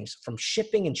these things, from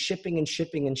shipping and shipping and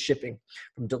shipping and shipping,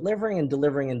 from delivering and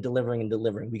delivering and delivering and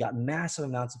delivering, we got massive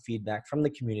amounts of feedback from the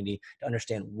community to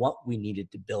understand what we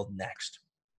needed to build next.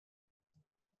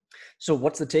 So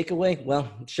what's the takeaway?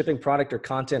 Well, shipping product or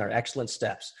content are excellent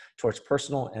steps towards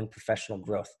personal and professional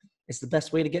growth. It's the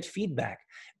best way to get feedback.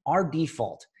 Our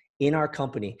default in our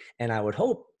company, and I would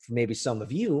hope for maybe some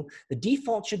of you, the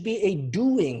default should be a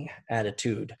doing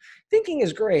attitude. Thinking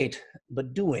is great,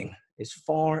 but doing is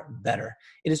far better.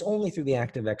 It is only through the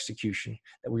act of execution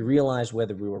that we realize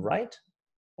whether we were right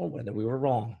or whether we were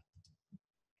wrong.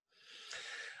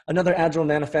 Another Agile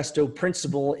manifesto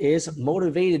principle is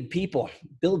motivated people.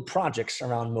 Build projects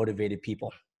around motivated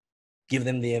people. Give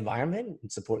them the environment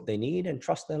and support they need and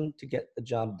trust them to get the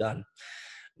job done.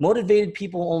 Motivated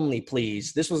people only,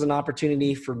 please. This was an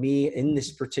opportunity for me in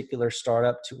this particular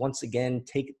startup to once again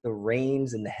take the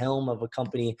reins and the helm of a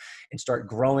company and start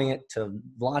growing it to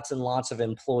lots and lots of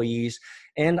employees.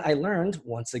 And I learned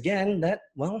once again that,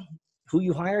 well, who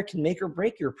you hire can make or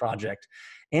break your project.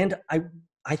 And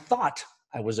I thought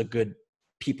I was a good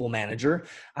people manager.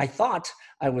 I thought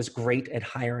I was great at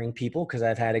hiring people because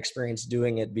I've had experience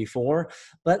doing it before.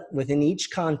 But within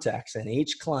each context and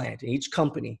each client, each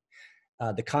company,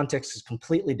 the context is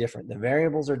completely different. The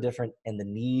variables are different and the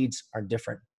needs are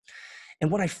different.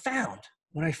 And what I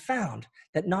found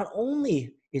that not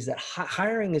only is that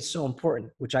hiring is so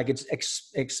important, which I could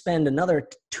expend another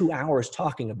 2 hours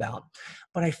talking about,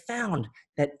 but I found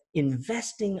that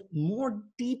investing more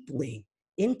deeply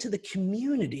into the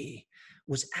community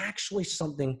was actually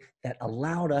something that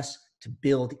allowed us to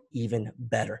build even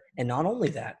better. And not only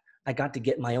that, I got to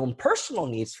get my own personal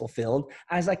needs fulfilled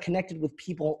as I connected with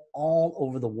people all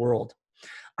over the world.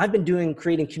 I've been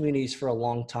creating communities for a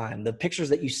long time. The pictures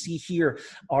that you see here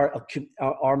are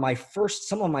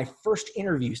some of my first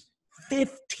interviews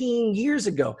 15 years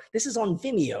ago. This is on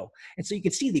Vimeo. And so you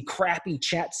can see the crappy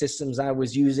chat systems I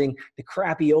was using, the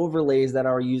crappy overlays that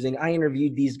I was using. I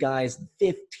interviewed these guys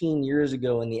 15 years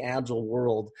ago in the Agile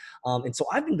world. And so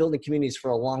I've been building communities for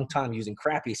a long time using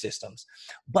crappy systems.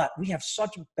 But we have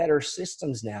such better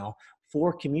systems now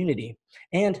for community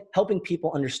and helping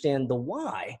people understand the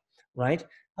why, right?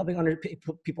 Helping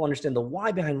people understand the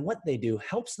why behind what they do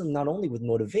helps them not only with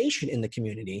motivation in the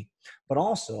community, but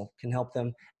also can help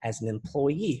them as an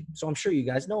employee. So I'm sure you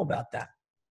guys know about that.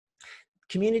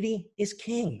 community is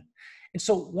king. And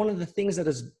so one of the things that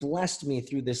has blessed me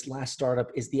through this last startup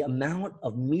is the amount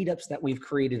of meetups that we've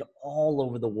created all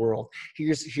over the world.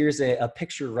 Here's a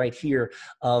picture right here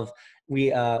of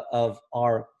of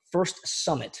our first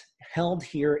summit held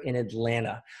here in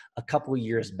Atlanta a couple of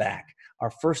years back. Our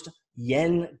first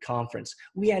Yen conference.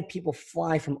 We had people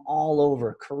fly from all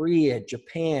over: Korea,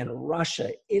 Japan,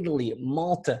 Russia, Italy,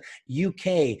 Malta,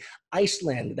 UK,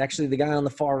 Iceland. Actually, the guy on the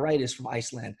far right is from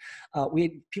Iceland. We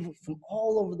had people from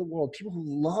all over the world, people who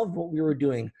loved what we were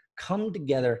doing, come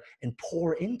together and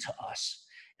pour into us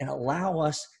and allow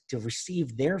us to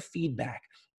receive their feedback.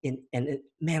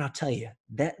 Man, I'll tell you,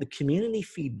 that the community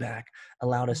feedback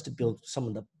allowed us to build some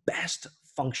of the best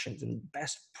functions and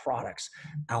best products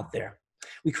out there.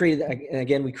 We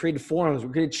created forums,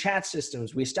 we created chat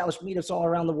systems, we established meetups all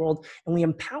around the world, and we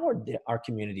empowered our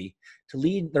community to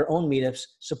lead their own meetups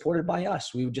supported by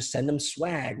us. We would just send them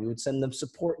swag, we would send them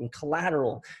support and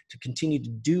collateral to continue to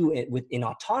do it in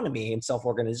autonomy and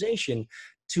self-organization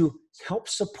to help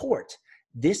support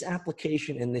this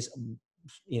application and this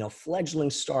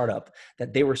fledgling startup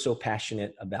that they were so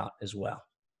passionate about as well.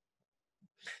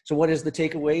 So what is the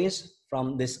takeaways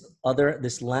from this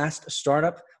last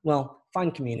startup? Well,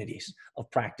 find communities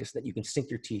of practice that you can sink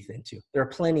your teeth into. There are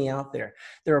plenty out there.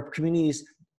 There are communities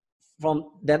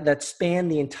from that span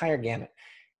the entire gamut,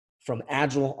 from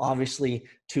Agile, obviously,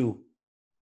 to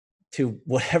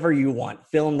whatever you want.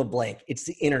 Fill in the blank. It's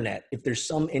the internet. If there's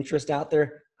some interest out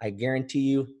there, I guarantee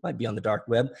you, might be on the dark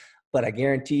web, but I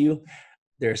guarantee you,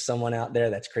 there's someone out there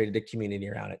that's created a community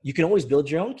around it. You can always build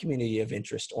your own community of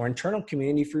interest or internal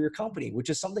community for your company,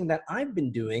 which is something that I've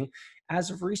been doing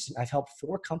as of recent. I've helped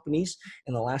 4 companies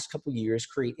in the last couple of years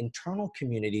create internal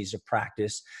communities of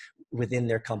practice within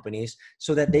their companies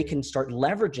so that they can start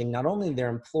leveraging not only their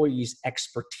employees'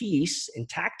 expertise and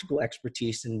tactical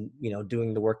expertise in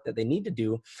doing the work that they need to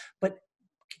do, but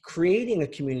creating a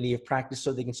community of practice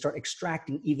so they can start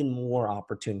extracting even more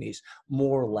opportunities,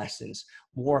 more lessons,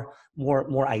 more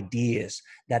ideas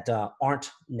that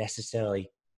aren't necessarily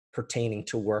pertaining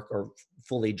to work or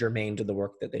fully germane to the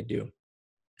work that they do.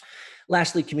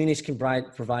 Lastly, communities can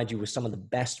provide you with some of the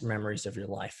best memories of your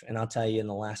life. And I'll tell you, in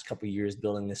the last couple of years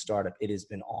building this startup, it has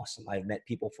been awesome. I've met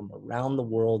people from around the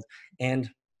world, and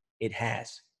it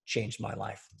has changed my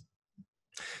life.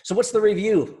 So what's the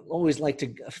review? Always like to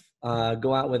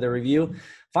go out with a review.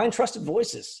 Find trusted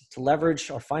voices to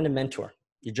leverage or find a mentor.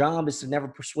 Your job is to never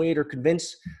persuade or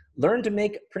convince. Learn to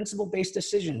make principle-based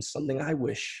decisions, something I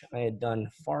wish I had done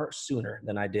far sooner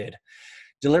than I did.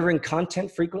 Delivering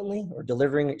content frequently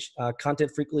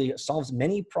solves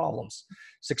many problems.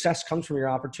 Success comes from your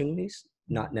opportunities,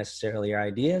 not necessarily your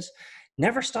ideas.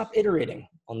 Never stop iterating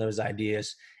on those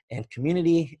ideas. And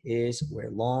community is where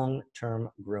long-term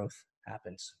growth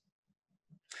happens.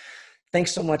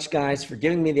 Thanks so much, guys, for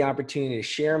giving me the opportunity to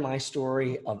share my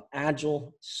story of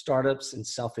Agile startups and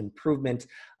self-improvement.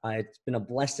 It's been a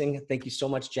blessing. Thank you so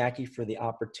much, Jackie, for the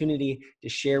opportunity to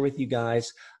share with you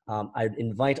guys. I'd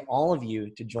invite all of you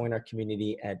to join our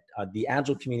community at the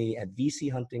Agile community at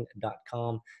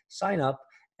vchunting.com. Sign up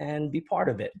and be part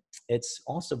of it. It's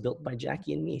also built by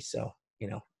Jackie and me, so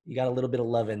you got a little bit of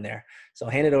love in there. So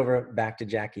I'll hand it over back to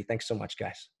Jackie. Thanks so much,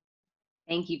 guys.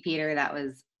 Thank you, Peter. That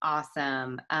was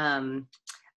awesome.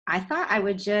 I thought I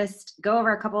would just go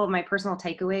over a couple of my personal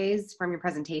takeaways from your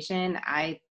presentation.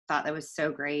 I thought that was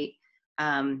so great.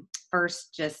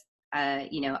 First, just, I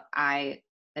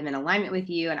am in alignment with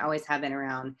you and always have been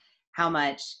around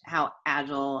how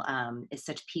Agile is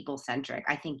such people-centric.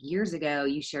 I think years ago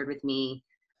you shared with me,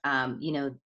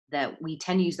 that we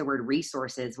tend to use the word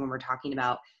resources when we're talking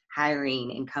about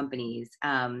hiring in companies.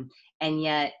 And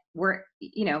yet we're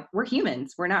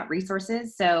humans, we're not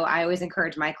resources. So I always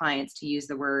encourage my clients to use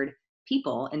the word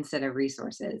people instead of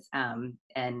resources.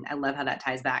 And I love how that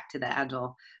ties back to the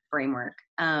Agile framework.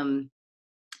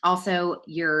 Also,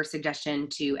 your suggestion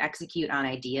to execute on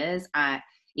ideas,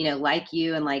 like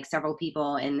you and like several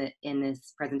people in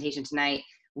this presentation tonight,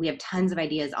 we have tons of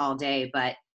ideas all day,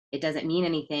 but it doesn't mean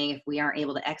anything if we aren't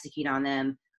able to execute on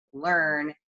them,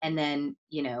 learn, and then,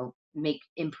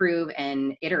 improve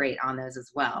and iterate on those as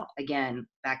well. Again,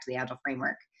 back to the Agile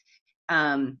framework.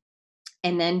 And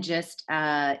then just,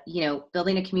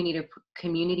 building a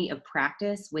community of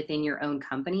practice within your own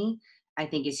company, I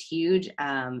think is huge.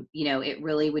 It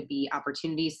really would be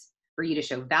opportunities for you to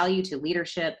show value to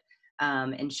leadership,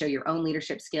 and show your own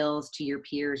leadership skills to your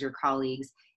peers, your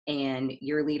colleagues, and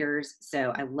your leaders.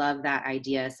 So I love that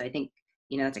idea. So I think,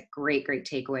 that's a great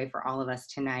takeaway for all of us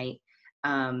tonight.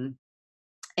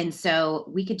 And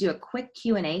so we could do a quick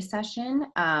Q&A session.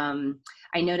 I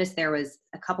noticed there was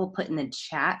a couple put in the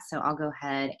chat, so I'll go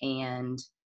ahead and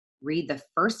read the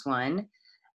first one.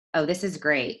 Oh, this is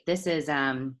great. This is,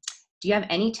 do you have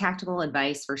any tactical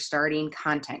advice for starting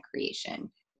content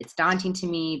creation? It's daunting to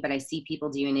me, but I see people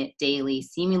doing it daily,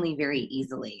 seemingly very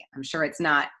easily. I'm sure it's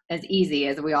not as easy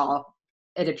as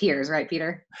it appears, right,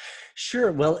 Peter?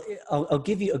 Sure. Well, I'll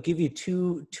give you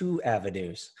two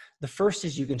avenues. The first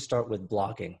is you can start with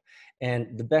blogging,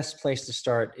 and the best place to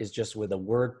start is just with a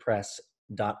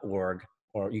WordPress.org,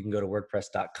 or you can go to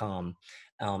WordPress.com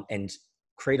and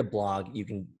create a blog. You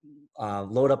can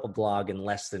load up a blog in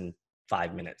less than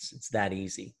 5 minutes. It's that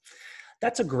easy.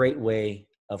 That's a great way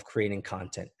of creating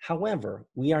content. However,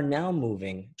 we are now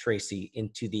moving, Tracy,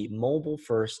 into the mobile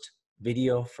first,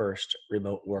 video first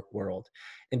remote work world.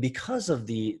 And because of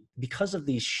these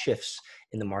shifts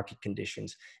in the market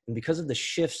conditions, and because of the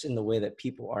shifts in the way that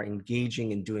people are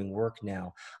engaging and doing work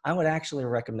now, I would actually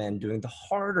recommend doing the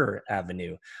harder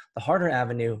avenue. The harder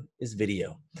avenue is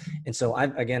video. And so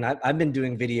I've been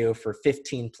doing video for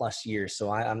 15 plus years. So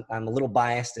I'm a little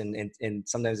biased, and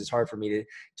sometimes it's hard for me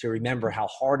to remember how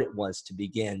hard it was to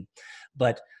begin.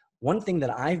 But one thing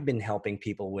that I've been helping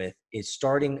people with is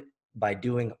starting by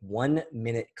doing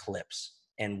 1-minute clips.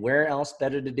 And where else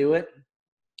better to do it?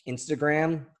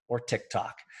 Instagram or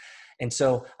TikTok. And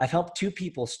so I've helped two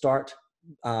people start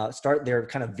their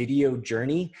kind of video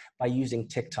journey by using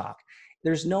TikTok.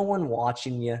 There's no one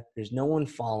watching you, there's no one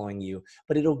following you,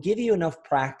 but it'll give you enough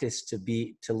practice to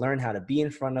learn how to be in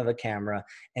front of a camera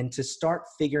and to start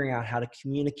figuring out how to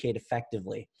communicate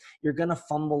effectively. You're going to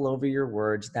fumble over your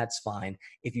words, that's fine.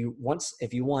 If you want,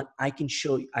 I can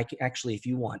show you. If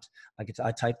you want, I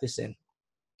type this in.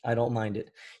 I don't mind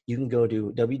it. You can go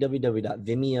to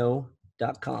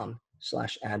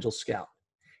www.vimeo.com/Agile Scout.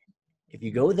 If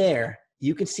you go there,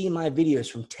 you can see my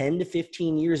videos from 10 to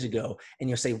 15 years ago, and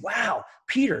you'll say, wow,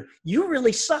 Peter, you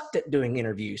really sucked at doing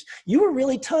interviews. You were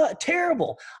really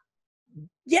terrible.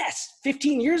 Yes,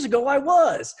 15 years ago I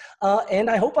was, and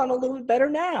I hope I'm a little bit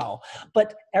better now.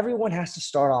 But everyone has to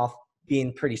start off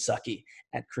being pretty sucky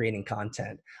at creating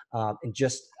content. I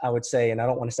would say, and I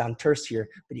don't want to sound terse here,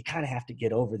 but you kind of have to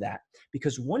get over that,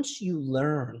 because once you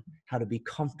learn how to be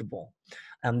comfortable,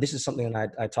 this is something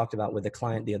that I talked about with a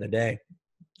client the other day,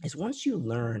 is once you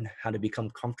learn how to become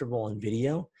comfortable in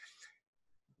video,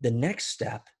 the next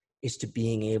step is to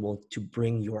being able to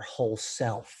bring your whole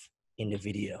self into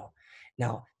video.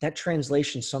 Now, that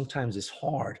translation sometimes is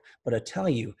hard, but I tell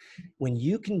you, when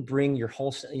you can bring your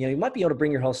whole, you might be able to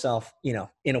bring your whole self,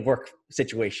 in a work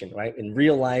situation, right? In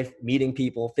real life, meeting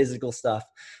people, physical stuff,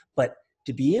 but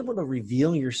to be able to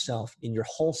reveal yourself in your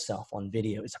whole self on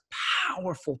video is a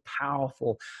powerful,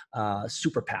 powerful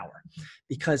superpower.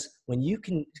 Because when you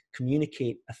can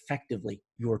communicate effectively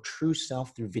your true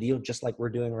self through video, just like we're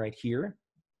doing right here,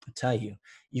 I tell you,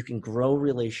 you can grow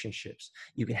relationships.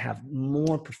 You can have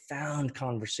more profound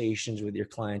conversations with your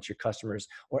clients, your customers,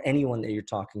 or anyone that you're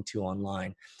talking to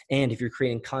online. And if you're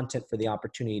creating content for the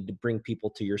opportunity to bring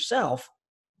people to yourself,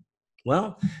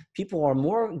 well, people are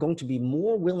going to be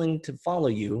more willing to follow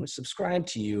you, subscribe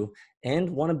to you, and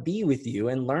want to be with you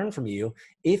and learn from you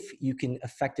if you can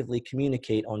effectively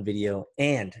communicate on video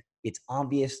and it's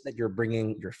obvious that you're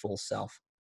bringing your full self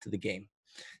to the game.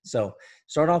 So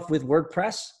start off with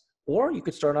WordPress, or you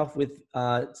could start off with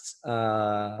not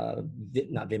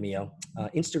Vimeo,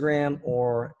 Instagram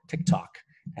or TikTok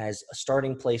as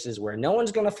starting places where no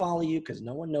one's going to follow you because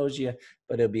no one knows you,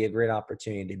 but it'll be a great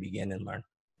opportunity to begin and learn.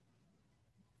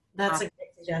 That's a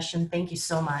great suggestion. Thank you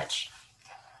so much.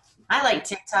 I like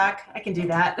TikTok. I can do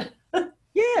that.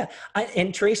 Yeah.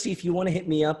 And Tracy, if you want to hit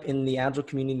me up in the Agile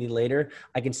community later,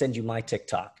 I can send you my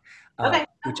TikTok, Okay.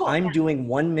 which Cool. I'm doing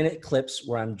 1-minute clips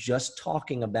where I'm just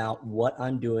talking about what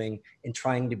I'm doing and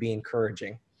trying to be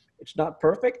encouraging. It's not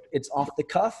perfect. It's off the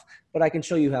cuff, but I can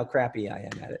show you how crappy I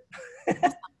am at it.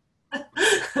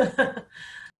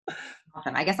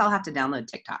 Awesome. I guess I'll have to download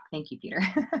TikTok. Thank you, Peter.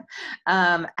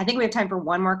 I think we have time for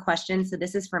one more question. So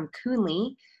this is from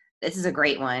Coonley. This is a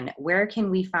great one. Where can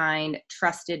we find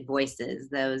trusted voices,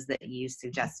 those that you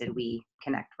suggested we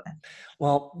connect with?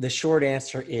 Well, the short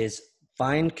answer is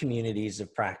find communities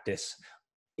of practice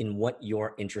in what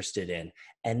you're interested in,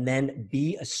 and then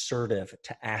be assertive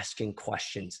to asking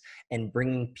questions and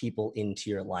bringing people into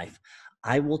your life.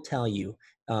 I will tell you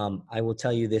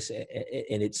this,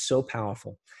 and it's so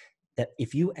powerful, that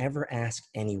if you ever ask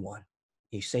anyone,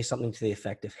 you say something to the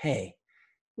effect of, hey,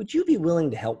 would you be willing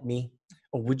to help me?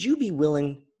 Or would you be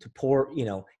willing to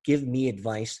give me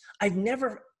advice? I've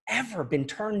never ever been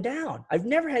turned down. I've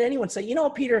never had anyone say, you know,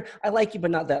 Peter, I like you,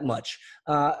 but not that much.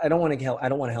 I don't want to help. I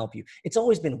don't want to help you. It's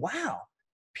always been, wow,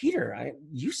 Peter,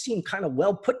 you seem kind of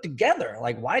well put together.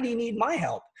 Like, why do you need my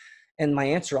help? And my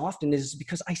answer often is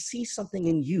because I see something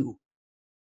in you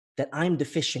that I'm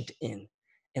deficient in.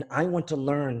 And I want to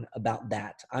learn about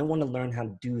that. I want to learn how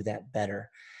to do that better.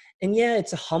 And yeah,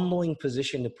 it's a humbling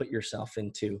position to put yourself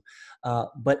into.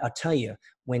 But I'll tell you,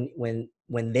 when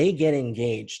they get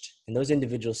engaged and those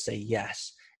individuals say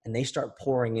yes, and they start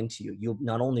pouring into you, you'll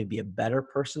not only be a better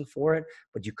person for it,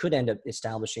 but you could end up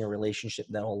establishing a relationship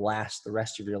that will last the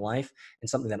rest of your life. And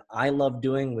something that I love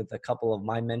doing with a couple of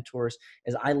my mentors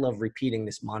is I love repeating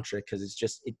this mantra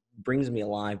because it brings me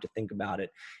alive to think about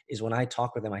it, is when I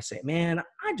talk with them, I say, man,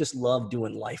 I just love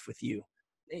doing life with you.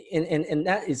 And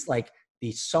that is like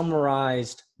the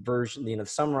summarized version, the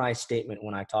summarized statement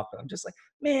when I talk with them. I'm just like,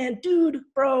 man, dude,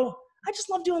 bro, I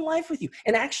just love doing life with you.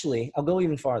 And actually, I'll go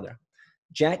even farther.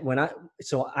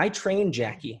 I trained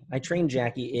Jackie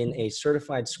in a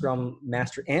certified Scrum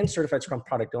Master and certified Scrum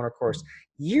Product Owner course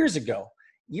years ago,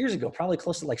 probably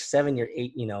close to like 7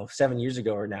 years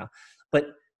ago or now. But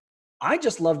I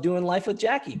just love doing life with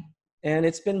Jackie, and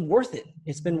it's been worth it.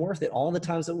 It's been worth it. All the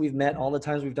times that we've met, all the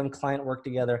times we've done client work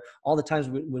together, all the times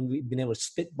when we've been able to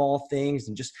spitball things,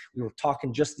 and we were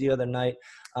talking just the other night.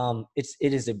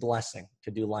 It is a blessing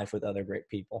to do life with other great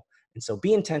people. And so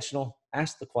be intentional,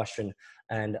 ask the question,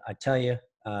 and I tell you,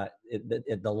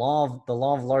 the law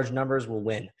of large numbers will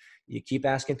win. You keep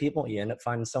asking people, you end up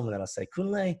finding someone that'll say,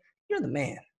 Kunle, you're the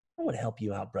man. I want to help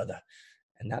you out, brother.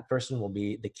 And that person will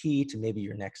be the key to maybe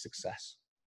your next success.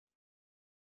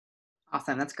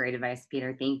 Awesome. That's great advice,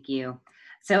 Peter. Thank you.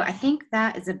 So I think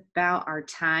that is about our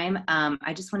time.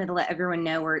 I just wanted to let everyone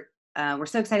know we're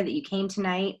so excited that you came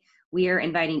tonight. We are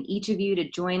inviting each of you to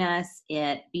join us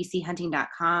at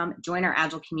bchunting.com, join our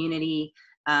Agile community,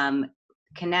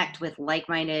 connect with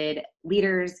like-minded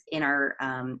leaders in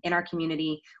our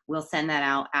community. We'll send that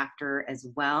out after as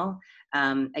well.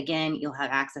 Again, you'll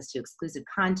have access to exclusive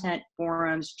content,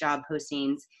 forums, job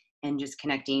postings, and just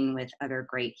connecting with other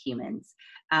great humans.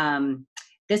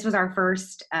 This was our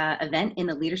first event in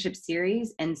the leadership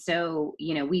series. And so,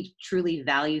 we truly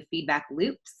value feedback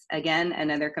loops. Again,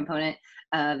 another component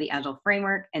of the Agile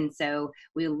framework. And so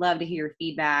we love to hear your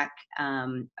feedback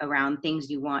around things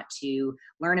you want to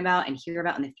learn about and hear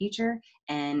about in the future,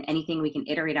 and anything we can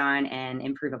iterate on and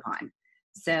improve upon.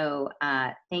 So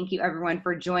thank you everyone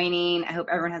for joining. I hope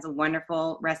everyone has a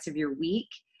wonderful rest of your week,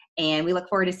 and we look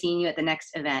forward to seeing you at the next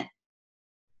event.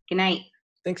 Good night.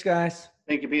 Thanks, guys.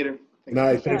 Thank you, Peter. Good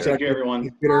night. Thank you, everyone.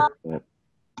 Peter. Good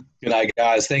night,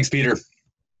 guys. Thanks, Peter.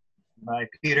 Bye,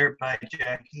 Peter. Bye,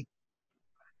 Jackie.